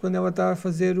Shelley quando ela está a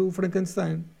fazer o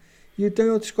Frankenstein. E então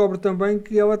ele descobre também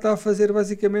que ela está a fazer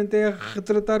basicamente é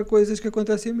retratar coisas que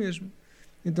acontecem mesmo.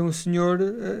 Então o senhor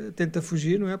tenta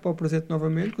fugir, não é, para o presente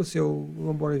novamente com o seu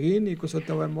Lamborghini e com o seu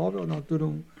telemóvel, na altura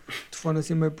um telefone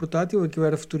assim meio portátil, aquilo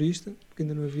era futurista, porque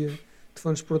ainda não havia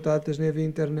telefones portáteis nem havia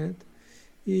internet.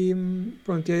 E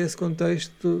pronto, é esse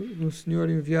contexto de um senhor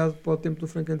enviado para o tempo do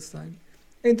Frankenstein.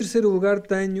 Em terceiro lugar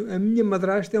tenho A Minha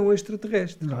Madrasta é um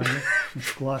Extraterrestre. Olha,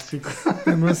 clássico.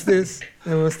 Lembram-se desse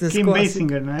Kim clássico.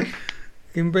 Basinger, não é?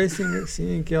 Kim Basinger,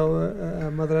 sim, em que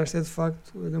a madrasta é de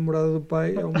facto a namorada do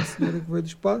pai, é uma senhora que veio do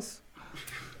espaço,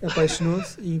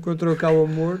 apaixonou-se e encontrou cá o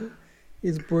amor,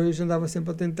 e depois andava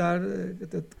sempre a tentar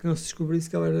até que não se descobrisse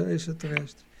que ela era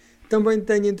extraterrestre. Também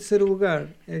tenho em terceiro lugar,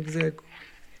 Execo,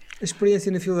 A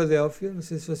Experiência na Filadélfia, não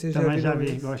sei se vocês também já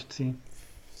vi, isso. Gosto sim.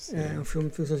 É um filme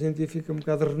de ficção científica um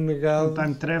bocado renegado. Um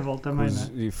time travel também, Os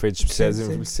não é? efeitos especiais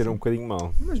envelheceram um bocadinho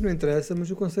mal. Mas não interessa, mas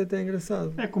o conceito é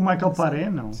engraçado. É com o Michael Paré,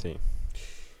 não? Sim.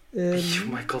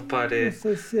 O Michael Paré.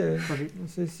 Não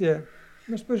sei se é.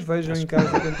 Mas depois vejam em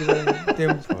casa quando tiverem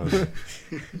tempo.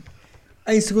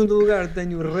 Em segundo lugar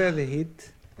tenho o Red Hit,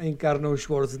 encarna o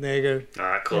Schwarzenegger.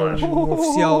 Claro. É um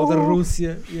oficial da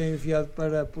Rússia e é enviado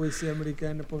para a polícia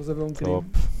americana para resolver um crime. Top.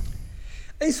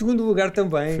 Em segundo lugar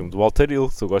também... Filme do Walter Hill,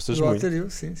 que tu gostas muito. Walter Hill,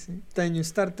 sim. Tenho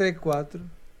Star Trek 4,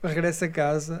 Regresso a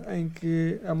Casa, em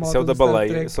que a malta Isso é o da do Star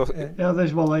baleia. Trek... É o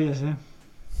das baleias, é?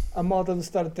 A malta do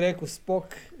Star Trek, o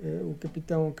Spock, o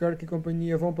Capitão Kirk e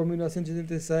companhia vão para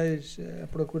 1986 a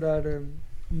procurar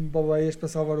baleias para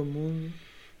salvar o mundo,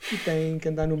 e têm que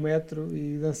andar no metro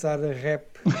e dançar rap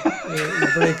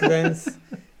e breakdance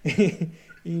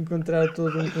e encontrar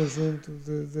todo um conjunto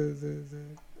de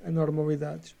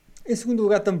anormalidades. Em segundo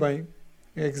lugar também,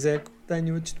 Execo,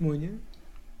 tenho A Testemunha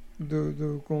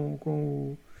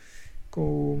com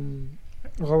o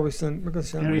Robinson, como é que se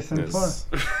chama? Harrison Ford.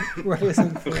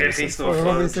 O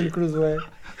Robinson Crusoe.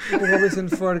 O Robinson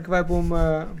Ford que vai para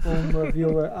uma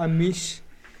vila Amish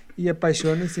e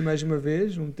apaixona-se mais uma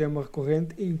vez, um tema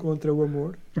recorrente, e encontra o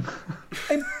amor.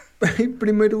 Em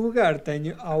primeiro lugar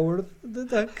tenho Howard the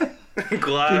Duck.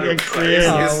 Claro,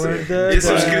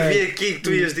 Esse eu escrevi aqui que tu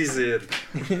ias dizer.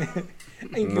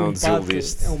 Em que não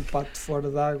é um pato fora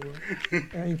d'água,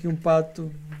 em que um pato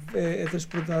é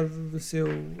transportado do seu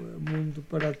mundo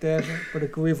para a Terra, para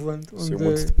Cleveland, Seu onde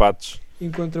monte de patos.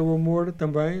 encontra o amor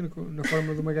também, na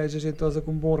forma de uma gaja jeitosa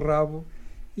com um bom rabo,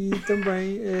 e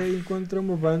também encontra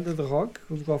uma banda de rock,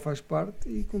 do qual faz parte,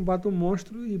 e combate um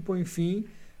monstro e põe fim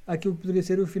àquilo que poderia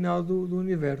ser o final do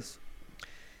universo.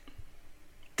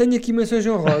 Tenho aqui menções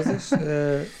honrosas.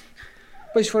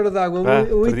 Peixe fora d'água,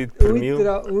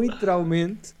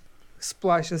 literalmente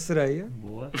splash a sereia.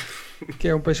 Boa. Que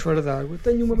é um peixe fora d'água.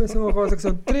 Tenho uma menção honrosa que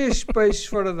são 3 peixes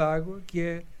fora d'água, que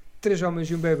é 3 homens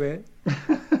e um bebê.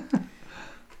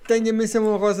 Tenho a menção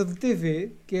honrosa de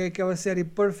TV, que é aquela série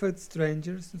Perfect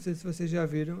Strangers, não sei se vocês já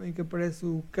viram, em que aparece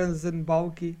o Kanzan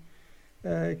Balki,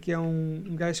 que é um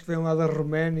gajo que vem lá da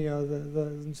Roménia ou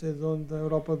não sei de onde, da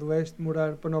Europa do Oeste,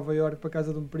 morar para Nova Iorque, para a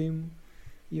casa de um primo.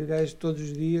 E o gajo todos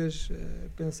os dias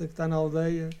pensa que está na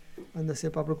aldeia, anda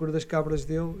sempre à procura das cabras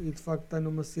dele e de facto está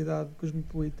numa cidade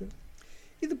cosmopolita.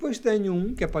 E depois tenho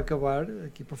um, que é para acabar,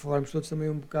 aqui para falarmos todos também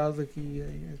um bocado aqui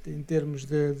em termos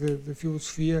de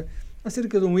filosofia,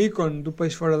 acerca de um ícone do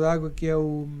peixe fora d'água, que é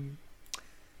o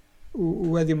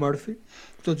Eddie Murphy.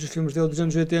 Todos os filmes dele dos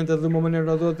anos 80, de uma maneira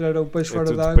ou de outra, era o peixe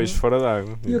fora d'água. Peixe fora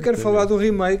d'água. E eu quero falar do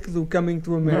remake do Coming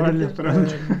to America. Olha,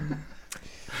 pronto.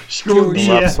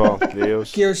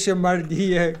 Que eu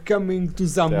chamaria Coming to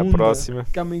Zamunda. Até a próxima.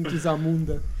 Coming to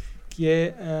Zamunda, que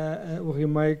é o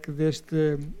remake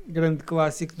deste grande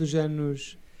clássico dos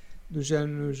anos dos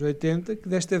anos 80, que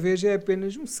desta vez é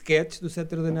apenas um sketch do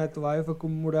Saturday Night Live a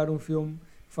comemorar um filme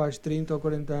que faz 30 ou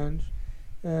 40 anos,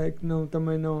 que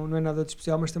também não é nada de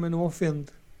especial, mas também não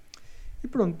ofende. E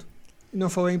pronto. Não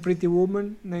falei em Pretty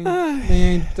Woman, nem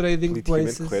em Trading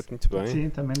Places. Correto, muito bem. Sim,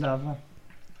 também dava.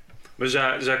 Mas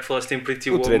já que falaste em Pretty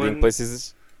O Woman... Trading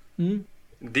Places...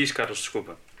 Diz, Carlos,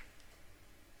 desculpa.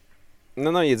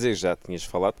 Não, ia dizer, já tinhas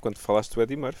falado quando falaste do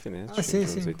Eddie Murphy, né? Sim,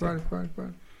 claro.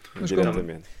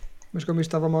 Mas como isto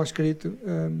estava mal escrito,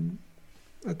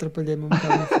 atrapalhei-me um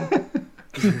bocado.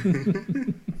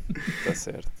 Está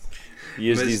certo.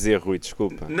 Ias dizer, Rui,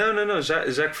 desculpa. Não,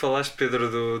 já que falaste,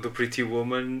 Pedro, do Pretty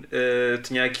Woman,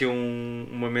 tinha aqui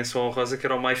uma menção honrosa que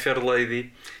era o My Fair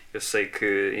Lady. Eu sei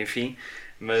que, enfim...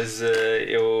 Mas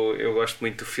eu gosto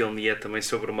muito do filme e é também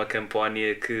sobre uma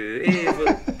Campónia que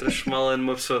vou transformá-la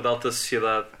numa pessoa de alta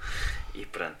sociedade e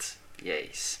pronto, e é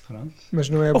isso. Pronto. Mas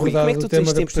não é abordado como é que tu o tema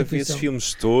tens da tempo para ver esses prostituição.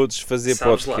 filmes todos, fazer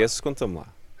Sabes podcasts? Conta-me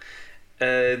lá.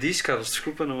 Diz, Carlos,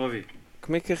 desculpa, não ouvi.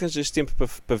 Como é que arranjas tempo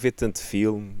para ver tanto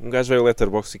filme? Um gajo vai ao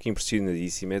Letterboxd aqui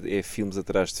impressionadíssimo, é filmes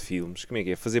atrás de filmes. Como é que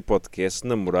é? Fazer podcast,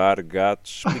 namorar,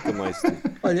 gatos, explica-me lá isso tudo.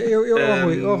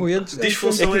 Olha, Rui, antes de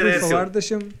falar,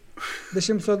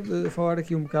 deixa-me só falar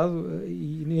aqui um bocado,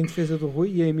 e em defesa do Rui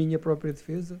e em minha própria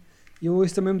defesa. E eu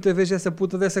ouço também muitas vezes essa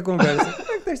puta dessa conversa.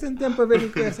 Como é que tens tanto tempo para ver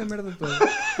o que é essa merda toda?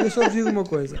 Eu só vos digo uma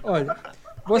coisa. Olha,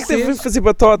 vocês... fazer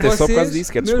batota, é só por causa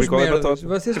disso, quero descobrir qual é a batota.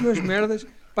 Vocês, meus merdas,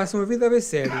 passam a vida a ver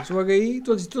séries. O HI,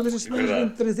 todas as semanas vêm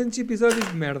 300 episódios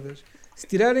de merdas. Se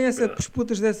tirarem essas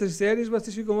putas dessas séries,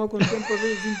 vocês ficam lá com tempo para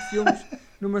ver 20 filmes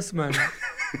numa semana.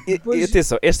 E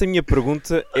atenção, esta minha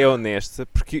pergunta é honesta,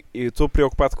 porque eu estou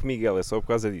preocupado com o Miguel, é só por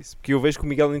causa disso. Porque eu vejo que o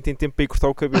Miguel nem tem tempo para ir cortar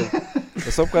o cabelo.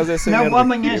 É só por causa dessa merda. Não,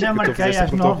 amanhã já marquei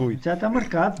às 9, já está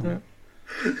marcado.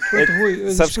 Rui,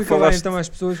 explica lá então às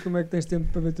pessoas como é que tens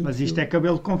tempo para ver tudo. Mas isto é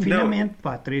cabelo de confinamento,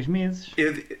 3 meses.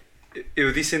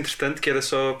 Eu disse, entretanto, que era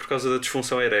só por causa da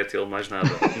disfunção erétil, mais nada.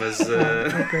 Mas.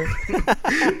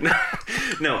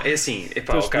 Não, é assim.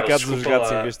 Epá, Estou explicados os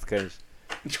gatos em vez de cães.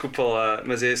 Desculpa lá,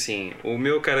 mas é assim, o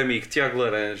meu caro amigo Tiago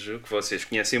Laranjo, que vocês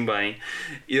conhecem bem,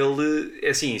 ele, é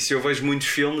assim, se eu vejo muitos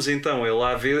filmes, então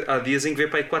ele há dias em que vê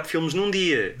para aí 4 filmes num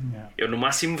dia. Eu no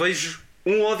máximo vejo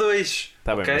 1 ou 2.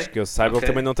 Está bem, mas que eu saiba, ele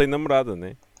também não tem namorada, não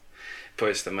é?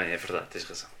 Pois, também, é verdade, tens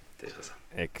razão.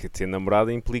 É que ter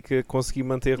namorada implica conseguir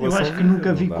manter a relação. Eu acho que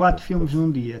nunca vi 4 filmes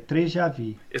num dia, 3 já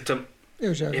vi.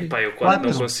 Eu já vi. Epá, eu 4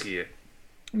 não conseguia.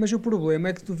 Mas o problema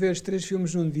é que tu vês 3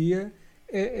 filmes num dia,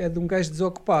 é de um gajo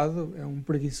desocupado, é um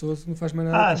preguiçoso, não faz mais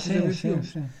nada para fazer ver filmes.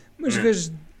 Sim. Mas vês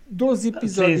 12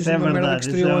 episódios de uma merda que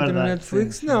estreou ontem no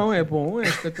Netflix, sim. Não, é bom, é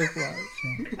espetacular.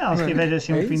 Sim. Não, se tiveres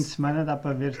assim um fim de semana dá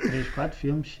para ver 3, 4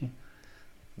 filmes, sim.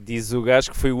 Diz o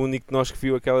gajo que foi o único de nós que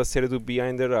viu aquela série do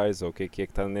Behind the Eyes, ou o que é que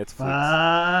está no Netflix.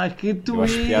 Que twist! Eu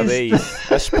acho piada é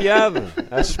isso.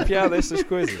 Acho piada estas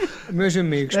coisas. Meus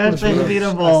amigos, há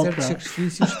certos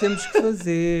sacrifícios que temos que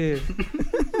fazer.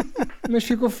 Mas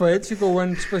ficou feito, ficou o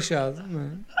ano despachado, não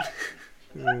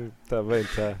é? Está bem,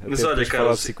 está. Mas até olha,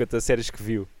 falar de 50 séries que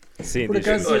viu. Sim, por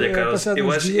acaso, olha, Carlos,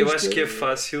 eu acho que é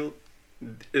fácil.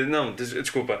 Não,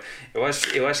 desculpa. Eu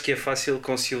acho que é fácil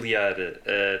conciliar.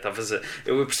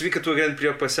 Eu percebi que a tua grande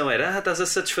preocupação era estás a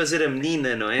satisfazer a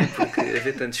menina, não é? Porque a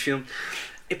ver tantos filmes.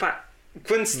 Epá,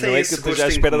 quando se tem não esse é que eu esteja à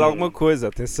espera de alguma coisa,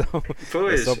 atenção.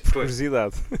 Pois, é só por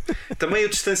curiosidade. Também o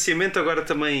distanciamento agora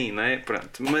também, não é?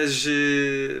 Pronto.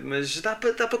 Mas dá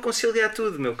para conciliar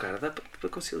tudo, meu caro. Dá para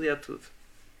conciliar tudo.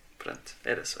 Pronto,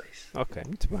 era só isso. Ok,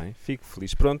 muito bem, fico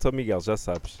feliz. Pronto, Miguel, já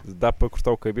sabes, dá para cortar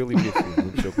o cabelo e ver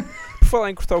filme. Por falar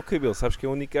em cortar o cabelo, sabes que é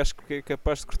o único que acho que é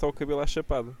capaz de cortar o cabelo à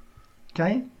chapada.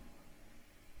 Quem?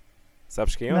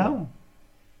 Sabes quem é? Não.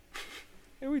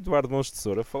 É o Eduardo Mãos de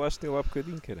Tesoura, falaste nele há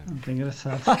bocadinho, cara. Muito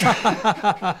engraçado.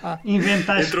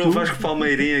 Inventaste entrou o Vasco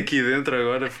Palmeirinho aqui dentro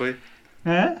agora, foi?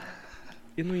 Hã?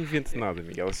 Eu não invento nada,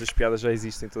 Miguel, essas piadas já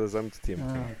existem todas há muito tempo.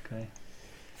 Ok.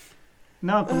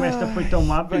 Não, como esta foi tão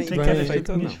má, pensei que era tu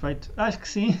que tinhas feito. Acho que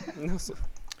sim. Não sou...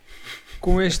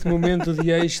 Com este momento de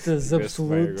êxtase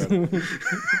absoluto,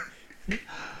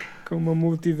 com uma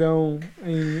multidão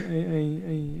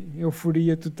em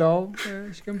euforia total,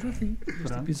 chegamos ao fim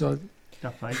deste episódio. Está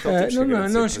feito. Então,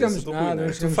 não chegamos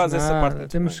nada. Tu fazes essa parte.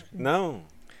 Não.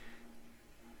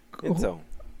 Então.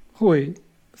 Rui,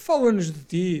 fala-nos de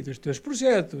ti, dos teus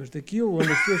projetos, daquilo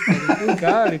onde as pessoas podem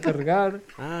clicar e carregar.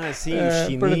 Sim, os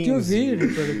sininhos para te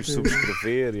ouvir, para te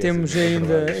subscrever. Temos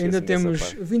ainda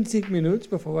temos 25 minutos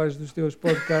para falares dos teus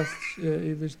podcasts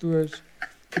e dos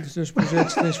teus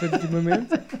projetos que tens feito ultimamente.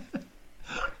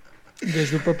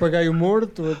 Desde o papagaio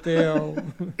morto até ao...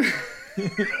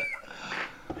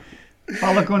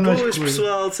 Fala connosco. Boas,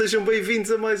 pessoal, sejam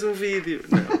bem-vindos a mais um vídeo.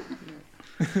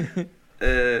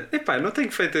 Epá, não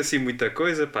tenho feito assim muita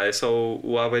coisa, pá, é só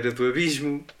o À Beira do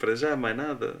Abismo, para já, mais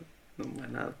nada. Não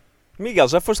mais nada. Miguel,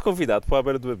 já foste convidado para a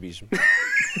beira do abismo?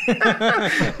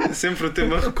 Sempre o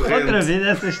tema recorrente. Outra vez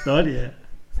essa história.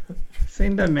 Se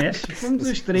ainda mexe, fomos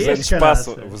os três,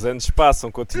 os anos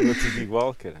passam, continua tudo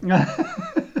igual, cara.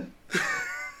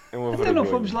 É uma vergonha. Não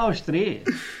fomos lá os três.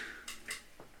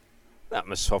 Não,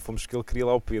 mas só fomos porque ele queria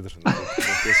lá o Pedro. Não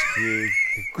penso que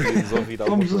queríamos ouvir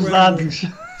algo. Fomos usados.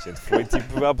 A gente foi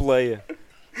tipo à boleia.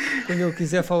 Quando ele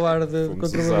quiser falar de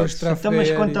controladores de tráfego então, mas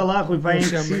aéreo, conta lá, Rui, vai em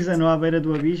precisa no À Beira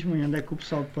do Abismo e onde é que o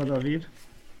pessoal pode ouvir?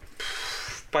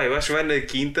 Pá, eu acho que vai na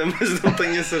quinta, mas não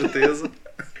tenho a certeza.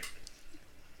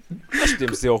 Nós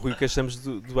podemos dizer ao Rui que achamos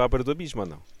do À Beira do Abismo ou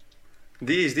não?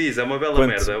 Diz, é uma bela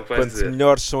merda. Quanto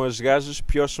melhores são as gajas,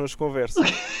 piores são as conversas.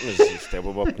 Mas isto é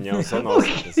uma opinião só nossa.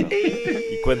 Atenção.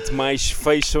 E quanto mais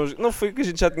feios são os... Não foi que a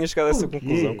gente já tinha chegado a essa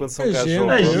conclusão quando são gajos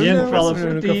jovens. A gente fala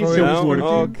por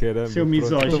ti, seu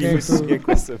misógino.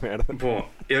 Com essa merda.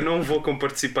 Bom, eu não vou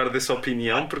comparticipar dessa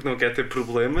opinião porque não quero ter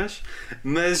problemas,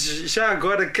 mas já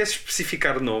agora queres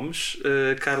especificar nomes,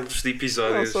 Carlos, de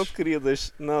episódios? Só te queria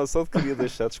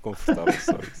deixar desconfortável,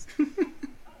 só isso.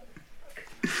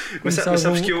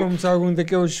 Como se algum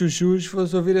daqueles chuchus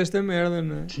fosse ouvir esta merda,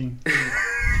 não é? Sim.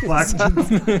 Claro.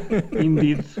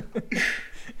 Indeed.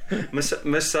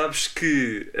 Mas sabes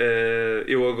que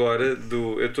eu agora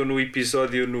eu estou no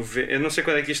episódio 90, eu não sei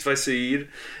quando é que isto vai sair,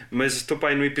 mas estou para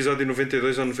aí no episódio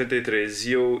 92 ou 93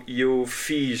 e eu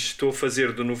estou a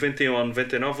fazer do 91 ao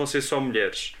 99 vão ser só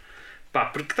mulheres, pá,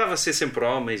 porque estava a ser sempre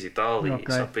homens e tal, e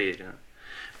só para ir.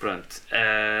 Pronto,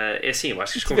 é assim, eu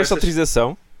acho que as conversas...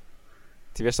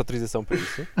 Tiveste autorização para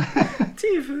isso?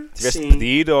 Tive. Tiveste de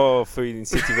pedir ou foi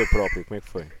iniciativa própria? Como é que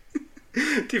foi?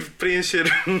 Tive de preencher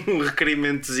um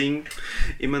requerimentozinho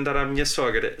e mandar à minha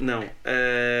sogra.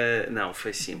 Não,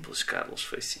 foi simples, Carlos,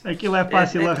 foi simples. Aquilo é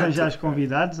fácil arranjar os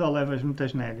convidados ou levas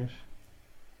muitas negas?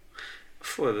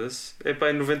 Foda-se. É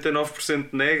pá, 99%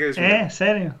 negas. É?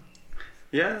 Sério?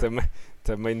 Yeah.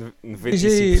 Também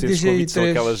 95% dos convites são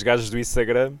aquelas gajas do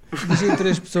Instagram. Diz aí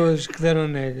 3 pessoas que deram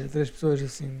nega. 3 pessoas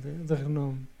assim, de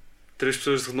renome. 3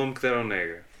 pessoas de renome que deram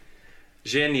nega.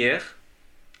 GNR.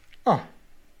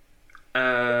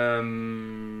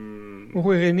 O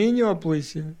Rui Reininho ou a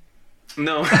polícia?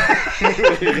 Não. O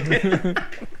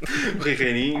Rui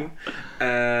Reininho.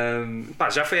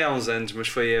 Já foi há uns anos, mas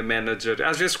foi a manager.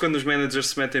 Às vezes quando os managers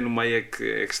se metem no meio é que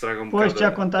estragam um bocado. Pois,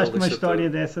 já contaste uma história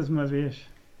dessas uma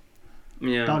vez.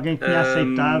 Yeah. De alguém que tinha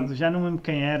aceitado, já não lembro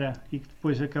quem era, e que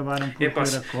depois acabaram por pôr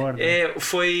a corda.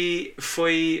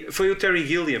 Foi o Terry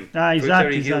Gilliam. Exato.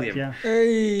 Yeah.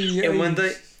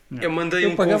 Eu mandei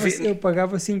um convite. Eu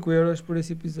pagava 5 euros por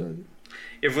esse episódio.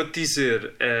 Eu vou-te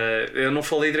dizer, eu não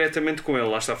falei diretamente com ele,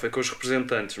 lá está, foi com os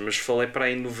representantes, mas falei para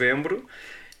aí em novembro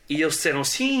e eles disseram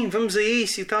sim, vamos a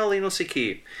isso e tal, e não sei o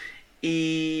quê.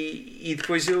 E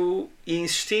depois eu ia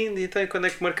insistindo, então quando é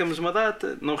que marcamos uma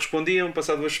data? Não respondiam,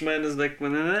 passado 2 semanas,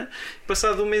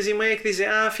 passado 1 mês e meio é que dizem,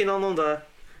 afinal não dá.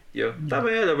 E eu, tá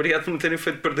bem, olha, obrigado por me terem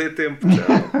feito perder tempo.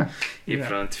 E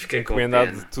pronto, fiquei com pena.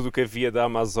 De tudo o que havia da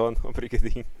Amazon,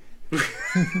 obrigadinho.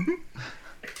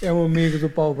 É um amigo do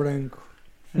pau branco.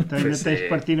 Então ainda tens de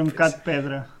partir um bocado de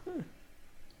pedra.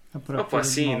 Opa,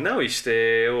 sim, não, isto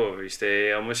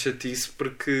é uma chatice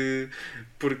porque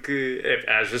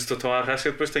às vezes estou tão à rasca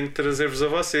que depois tenho de trazer-vos a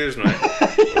vocês, não é?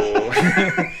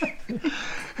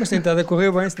 Mas tem estado a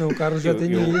correr bem, senão o Carlos já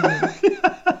tinha ido.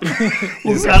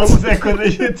 O Carlos é quando a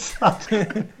gente sabe.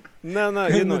 Não,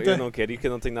 eu não quero ir, que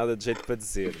eu não tenho nada de jeito para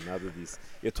dizer, nada disso.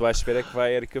 Eu estou à espera que vá a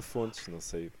Érica Fontes, não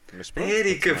sei. Mas pronto,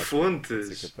 Érica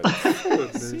Fontes?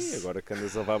 Sim, agora que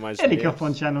andas a levar mais Érica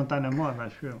Fontes já não está na moda,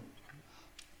 acho eu.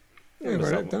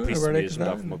 Agora é que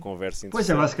dá uma conversa interessante. Pois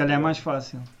agora se calhar é mais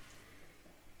fácil.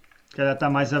 Se calhar está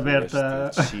mais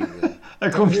aberta a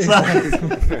conversar.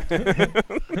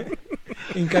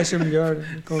 Encaixa melhor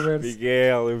a conversa.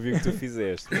 Miguel, eu vi o que tu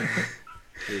fizeste.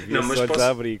 Eu vi os olhos a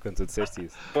abrir quando tu disseste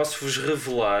isso. Posso-vos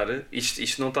revelar,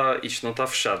 isto não está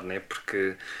fechado, né?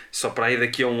 Porque só para aí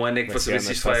daqui a um ano é que vou saber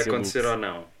se isto vai acontecer ou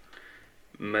não.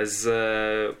 Mas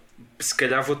se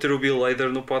calhar vou ter o Bill Hader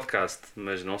no podcast,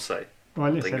 mas não sei.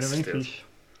 Olha, isso era bem fixe.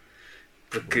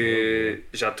 Porque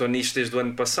já estou nisto desde o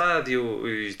ano passado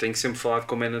e tenho sempre falado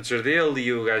com o manager dele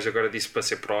e o gajo agora disse para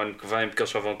ser para o ano que vem porque eles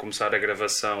só vão começar a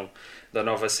gravação da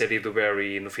nova série do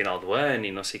Barry no final do ano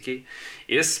e não sei o quê.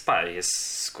 Esse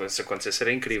se acontecer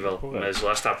seria incrível, mas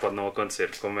lá está, pode não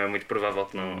acontecer, como é muito provável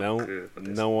que não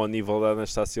não ao nível da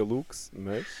Anastácia Lux,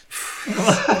 mas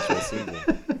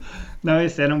não,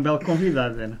 esse era um belo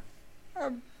convidado, era?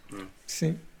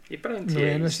 Sim. E pronto, não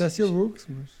é Anastácia Lux,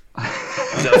 mas...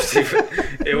 Já estive.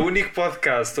 É o único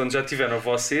podcast onde já tiveram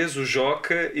vocês, o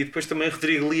Joca e depois também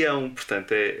Rodrigo Leão.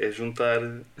 Portanto, é juntar.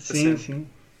 Sim.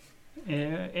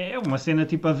 É uma cena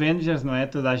tipo Avengers, não é?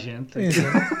 Toda a gente.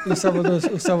 O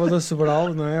Salvador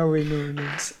Sobral, não é? Ali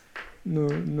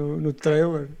no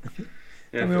trailer.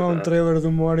 Também há um trailer de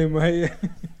 1h30.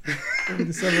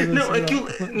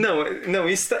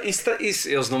 Isso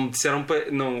eles não me disseram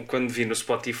quando vi no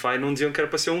Spotify, não diziam que era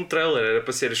para ser um trailer, era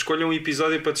para ser escolha um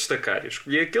episódio para destacar. Eu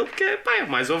escolhi aquele que é o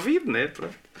mais ouvido, né?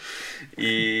 Pronto.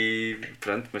 E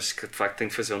pronto, mas que de facto tenho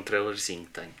que fazer um trailerzinho,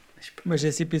 tenho. Mas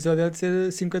esse episódio há de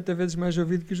ser 50 vezes mais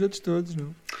ouvido que os outros todos,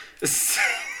 não? Sim.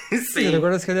 Mas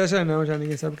agora se calhar já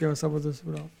ninguém sabe quem é o Salvador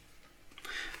Sobral.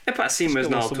 É pá, sim, mas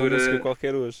na altura. Uma música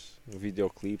qualquer hoje, um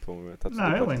videoclipe, está tudo a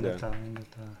partilhar. Ele ainda está.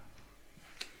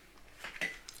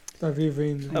 Está vivo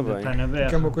ainda. Está na berra.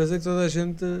 Que é uma coisa que toda a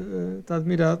gente está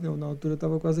admirado. Ele na altura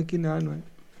estava quase a quinar, não é?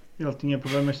 Ele tinha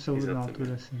problemas de saúde na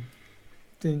altura, sim.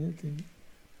 Tinha.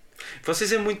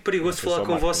 Vocês é muito perigoso falar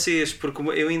com vocês, porque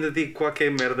eu ainda digo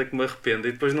qualquer merda que me arrependo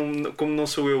e depois, como não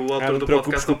sou eu o autor do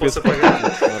podcast, não posso apagar.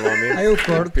 Normalmente, eu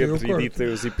corto. Pedro edita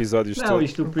os episódios todos. Não,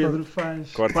 isto o Pedro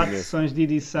faz 4 sessões de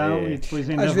edição e depois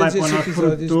ainda às vai vezes para o nosso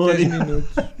produtor de 10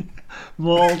 minutos.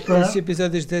 Volta. Esses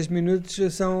episódios de 10 minutos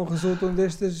resultam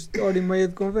destas hora e meia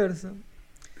de conversa.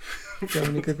 Que é a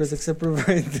única coisa que se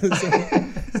aproveita.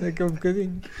 Só aquele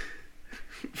bocadinho.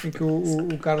 Em que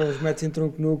o Carlos mete-se em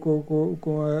tronco nu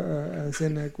com a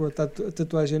cena, com a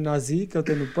tatuagem nazi que ele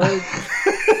tem no peito.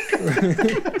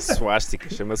 Suástica,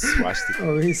 chama-se suástica.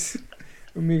 Ou isso.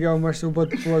 O Miguel mostra o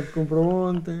butt plug que comprou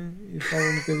ontem e fala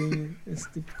um bocadinho esse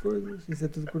tipo de coisas. Isso é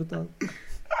tudo cortado.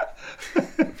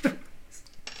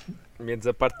 Menos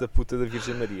a parte da puta da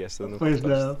Virgem Maria. Esta não pois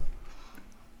não.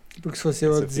 Porque se fosse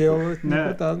eu a dizer, eu tinha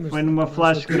cortado. Mas foi numa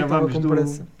flash que gravámos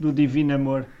do Divino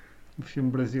Amor, um filme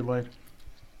brasileiro.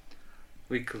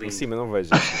 Sim, mas não vejo.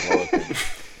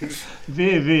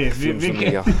 Vê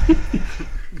que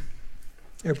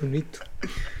é bonito.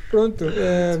 Pronto.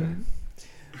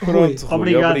 Pronto, Rui,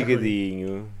 obrigado,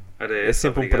 obrigadinho. É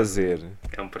sempre obrigado. Um prazer.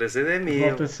 É um prazer, é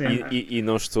meu. E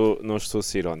não estou a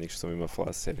ser irónico, estou mesmo a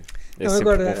falar a sério. É não, sempre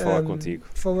agora, bom falar contigo.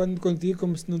 Falando contigo,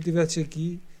 como se não estivesses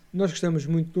aqui, nós gostamos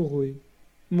muito do Rui.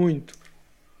 Muito.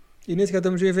 E nem sequer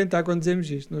estamos a inventar quando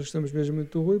dizemos isto. Nós gostamos mesmo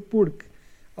muito do Rui porque,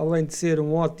 além de ser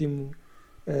um ótimo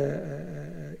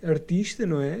artista,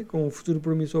 não é? Com um futuro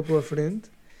promissor pela frente,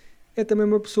 é também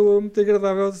uma pessoa muito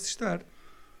agradável de se estar.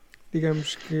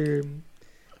 Digamos que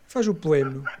faz o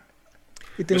pleno.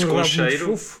 E tem um rabo muito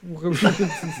fofo, um rabo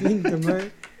muito fofinho também.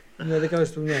 Não é daquelas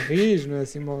que tu não ris, não é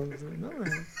assim mal. Não,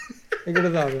 é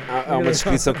agradável. Há uma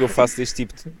descrição que eu faço deste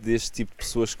tipo de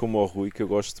pessoas como o Rui, que eu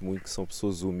gosto muito, que são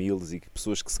pessoas humildes e que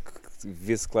pessoas que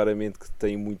vê-se claramente que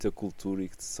têm muita cultura e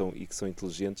que são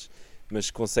inteligentes, mas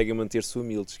conseguem manter-se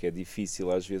humildes, que é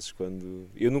difícil às vezes quando...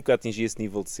 Eu nunca atingi esse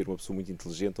nível de ser uma pessoa muito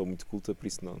inteligente ou muito culta, por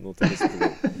isso não tenho esse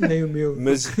problema. Nem humilde.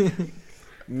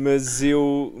 Mas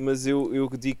eu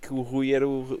digo que o Rui era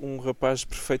um rapaz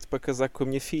perfeito para casar com a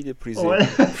minha filha, por exemplo.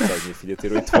 Apesar de minha filha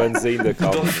ter 8 anos ainda,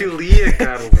 calma. Pedofilia,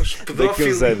 Carlos.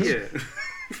 Pedofilia.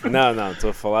 Não, estou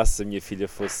a falar se a minha filha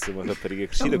fosse uma rapariga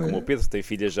crescida, como o Pedro, tem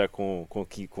filha já com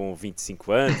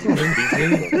 25 anos,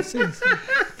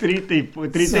 30 e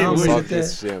 32. Só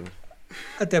desse género.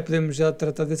 Até podemos já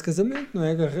tratar desse casamento, não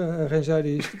é? Arranjar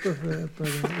isto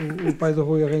para o pai do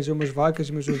Rui arranja umas vacas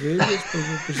e umas ovelhas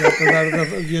para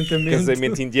dar adiantamento.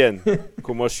 Casamento indiano,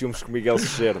 como aos filmes com Miguel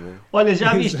Serra, não é? Olha,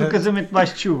 já viste o casamento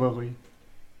debaixo de chuva, Rui?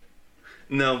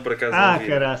 Não, por acaso não vi.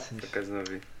 Caraças. Por acaso não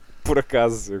vi. Por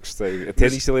acaso, eu gostei. Até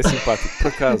nisto ele é simpático. Por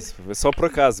acaso. Só por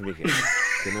acaso, Miguel.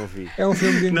 Que eu não vi. É um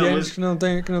filme de indianos que não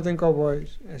tem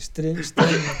cowboys. É estranho.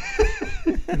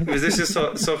 Mas deixa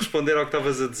só responder ao que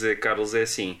estavas a dizer, Carlos. É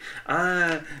assim,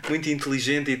 muito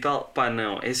inteligente e tal. Pá,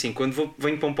 não. É assim, quando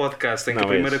venho para um podcast em que a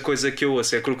primeira coisa que eu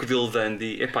ouço é Crocodilo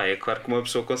Dundee, é claro que uma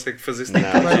pessoa consegue fazer isso. Não,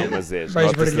 mas é.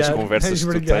 Nota-se nas conversas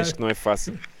que tu tens que não é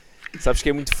fácil. Sabes que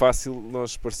é muito fácil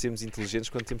nós parecermos inteligentes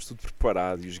quando temos tudo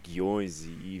preparado, e os guiões,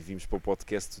 e vimos para o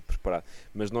podcast tudo preparado.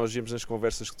 Mas nós vemos nas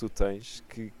conversas que tu tens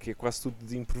que é quase tudo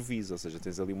de improviso, ou seja,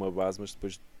 tens ali uma base, mas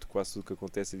depois quase tudo que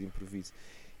acontece é de improviso.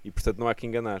 E portanto não há que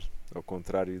enganar, ao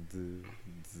contrário de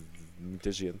muita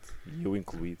gente, e eu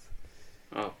incluído.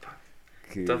 Opa.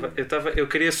 Eu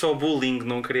queria só bullying,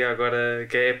 não queria agora,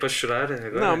 que é para chorar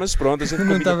agora. Não, mas pronto, a gente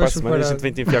combina para a semana e a gente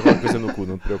vem te enfiar qualquer coisa no cu,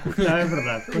 não te preocupes. Não, é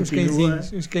verdade.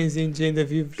 Uns cãezinhos ainda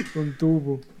vivos com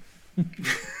tubo.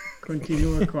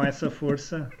 Continua com essa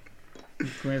força e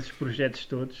com esses projetos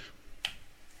todos.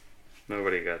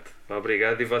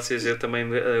 Obrigado, e vocês, eu também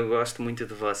gosto muito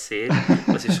de vocês.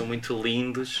 Vocês são muito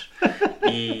lindos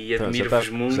e admiro-vos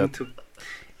muito.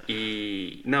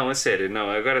 E não, a sério, não,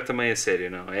 agora também é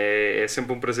sério, não. É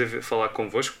sempre um prazer falar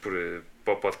convosco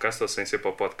para o podcast ou sem ser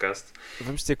para o podcast.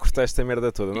 Vamos ter que cortar esta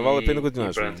merda toda, não vale a pena continuar.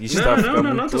 Isto está a ficar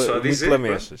muito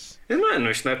lamechas.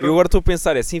 Isto não é para... Eu agora estou a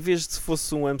pensar, em vez de se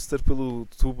fosse um hamster pelo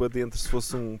tubo adentro, se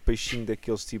fosse um peixinho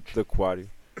daqueles tipo de aquário,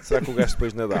 será que o gajo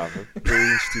depois nadava pelo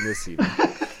intestino acima?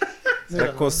 Será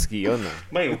que conseguia ou não?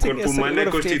 Bem, o corpo humano é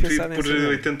constituído por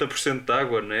 80% de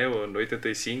água, não é? Ou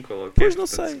 85%, ou o que. Pois não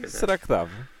sei, será que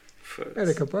dava?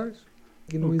 Era capaz.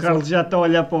 O Carlos já está a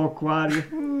olhar para o aquário.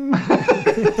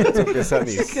 Estou a pensar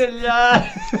nisso. Se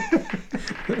calhar.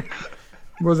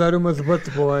 Vou dar uma de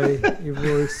Butt-Boy e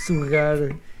vou sugar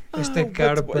esta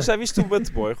carpa. Já viste o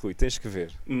Butt-Boy, Rui? Tens que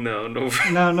ver. Não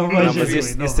vejo. Mas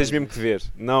esse tens mesmo que ver.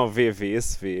 Não, vê,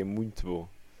 esse vê, é muito bom.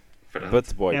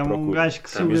 Butt-Boy, é um gajo que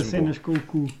suga cenas com o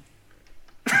cu.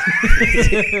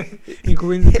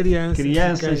 Incluindo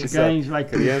crianças, cães, vai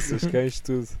tudo. Crianças, cães,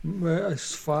 tudo.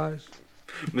 Sofás.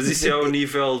 Mas isso é ao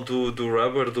nível do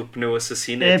Rubber, do pneu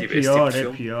assassino? É tipo, pior, esse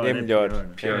tipo de pior. É melhor.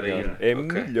 É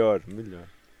okay. melhor.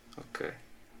 Ok.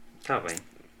 Está bem.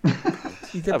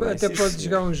 E até pode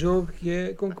jogar um jogo que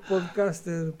é com que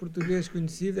podcaster português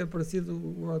conhecido é parecido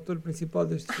o ator principal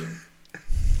deste filme.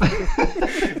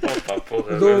 Opa,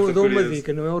 porra, dou uma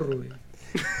dica, não é o Rui.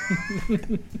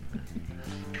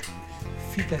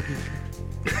 Fica aqui.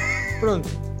 Pronto,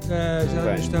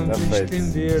 já nos estamos a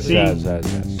estender. Já.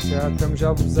 Já estamos a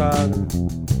abusar.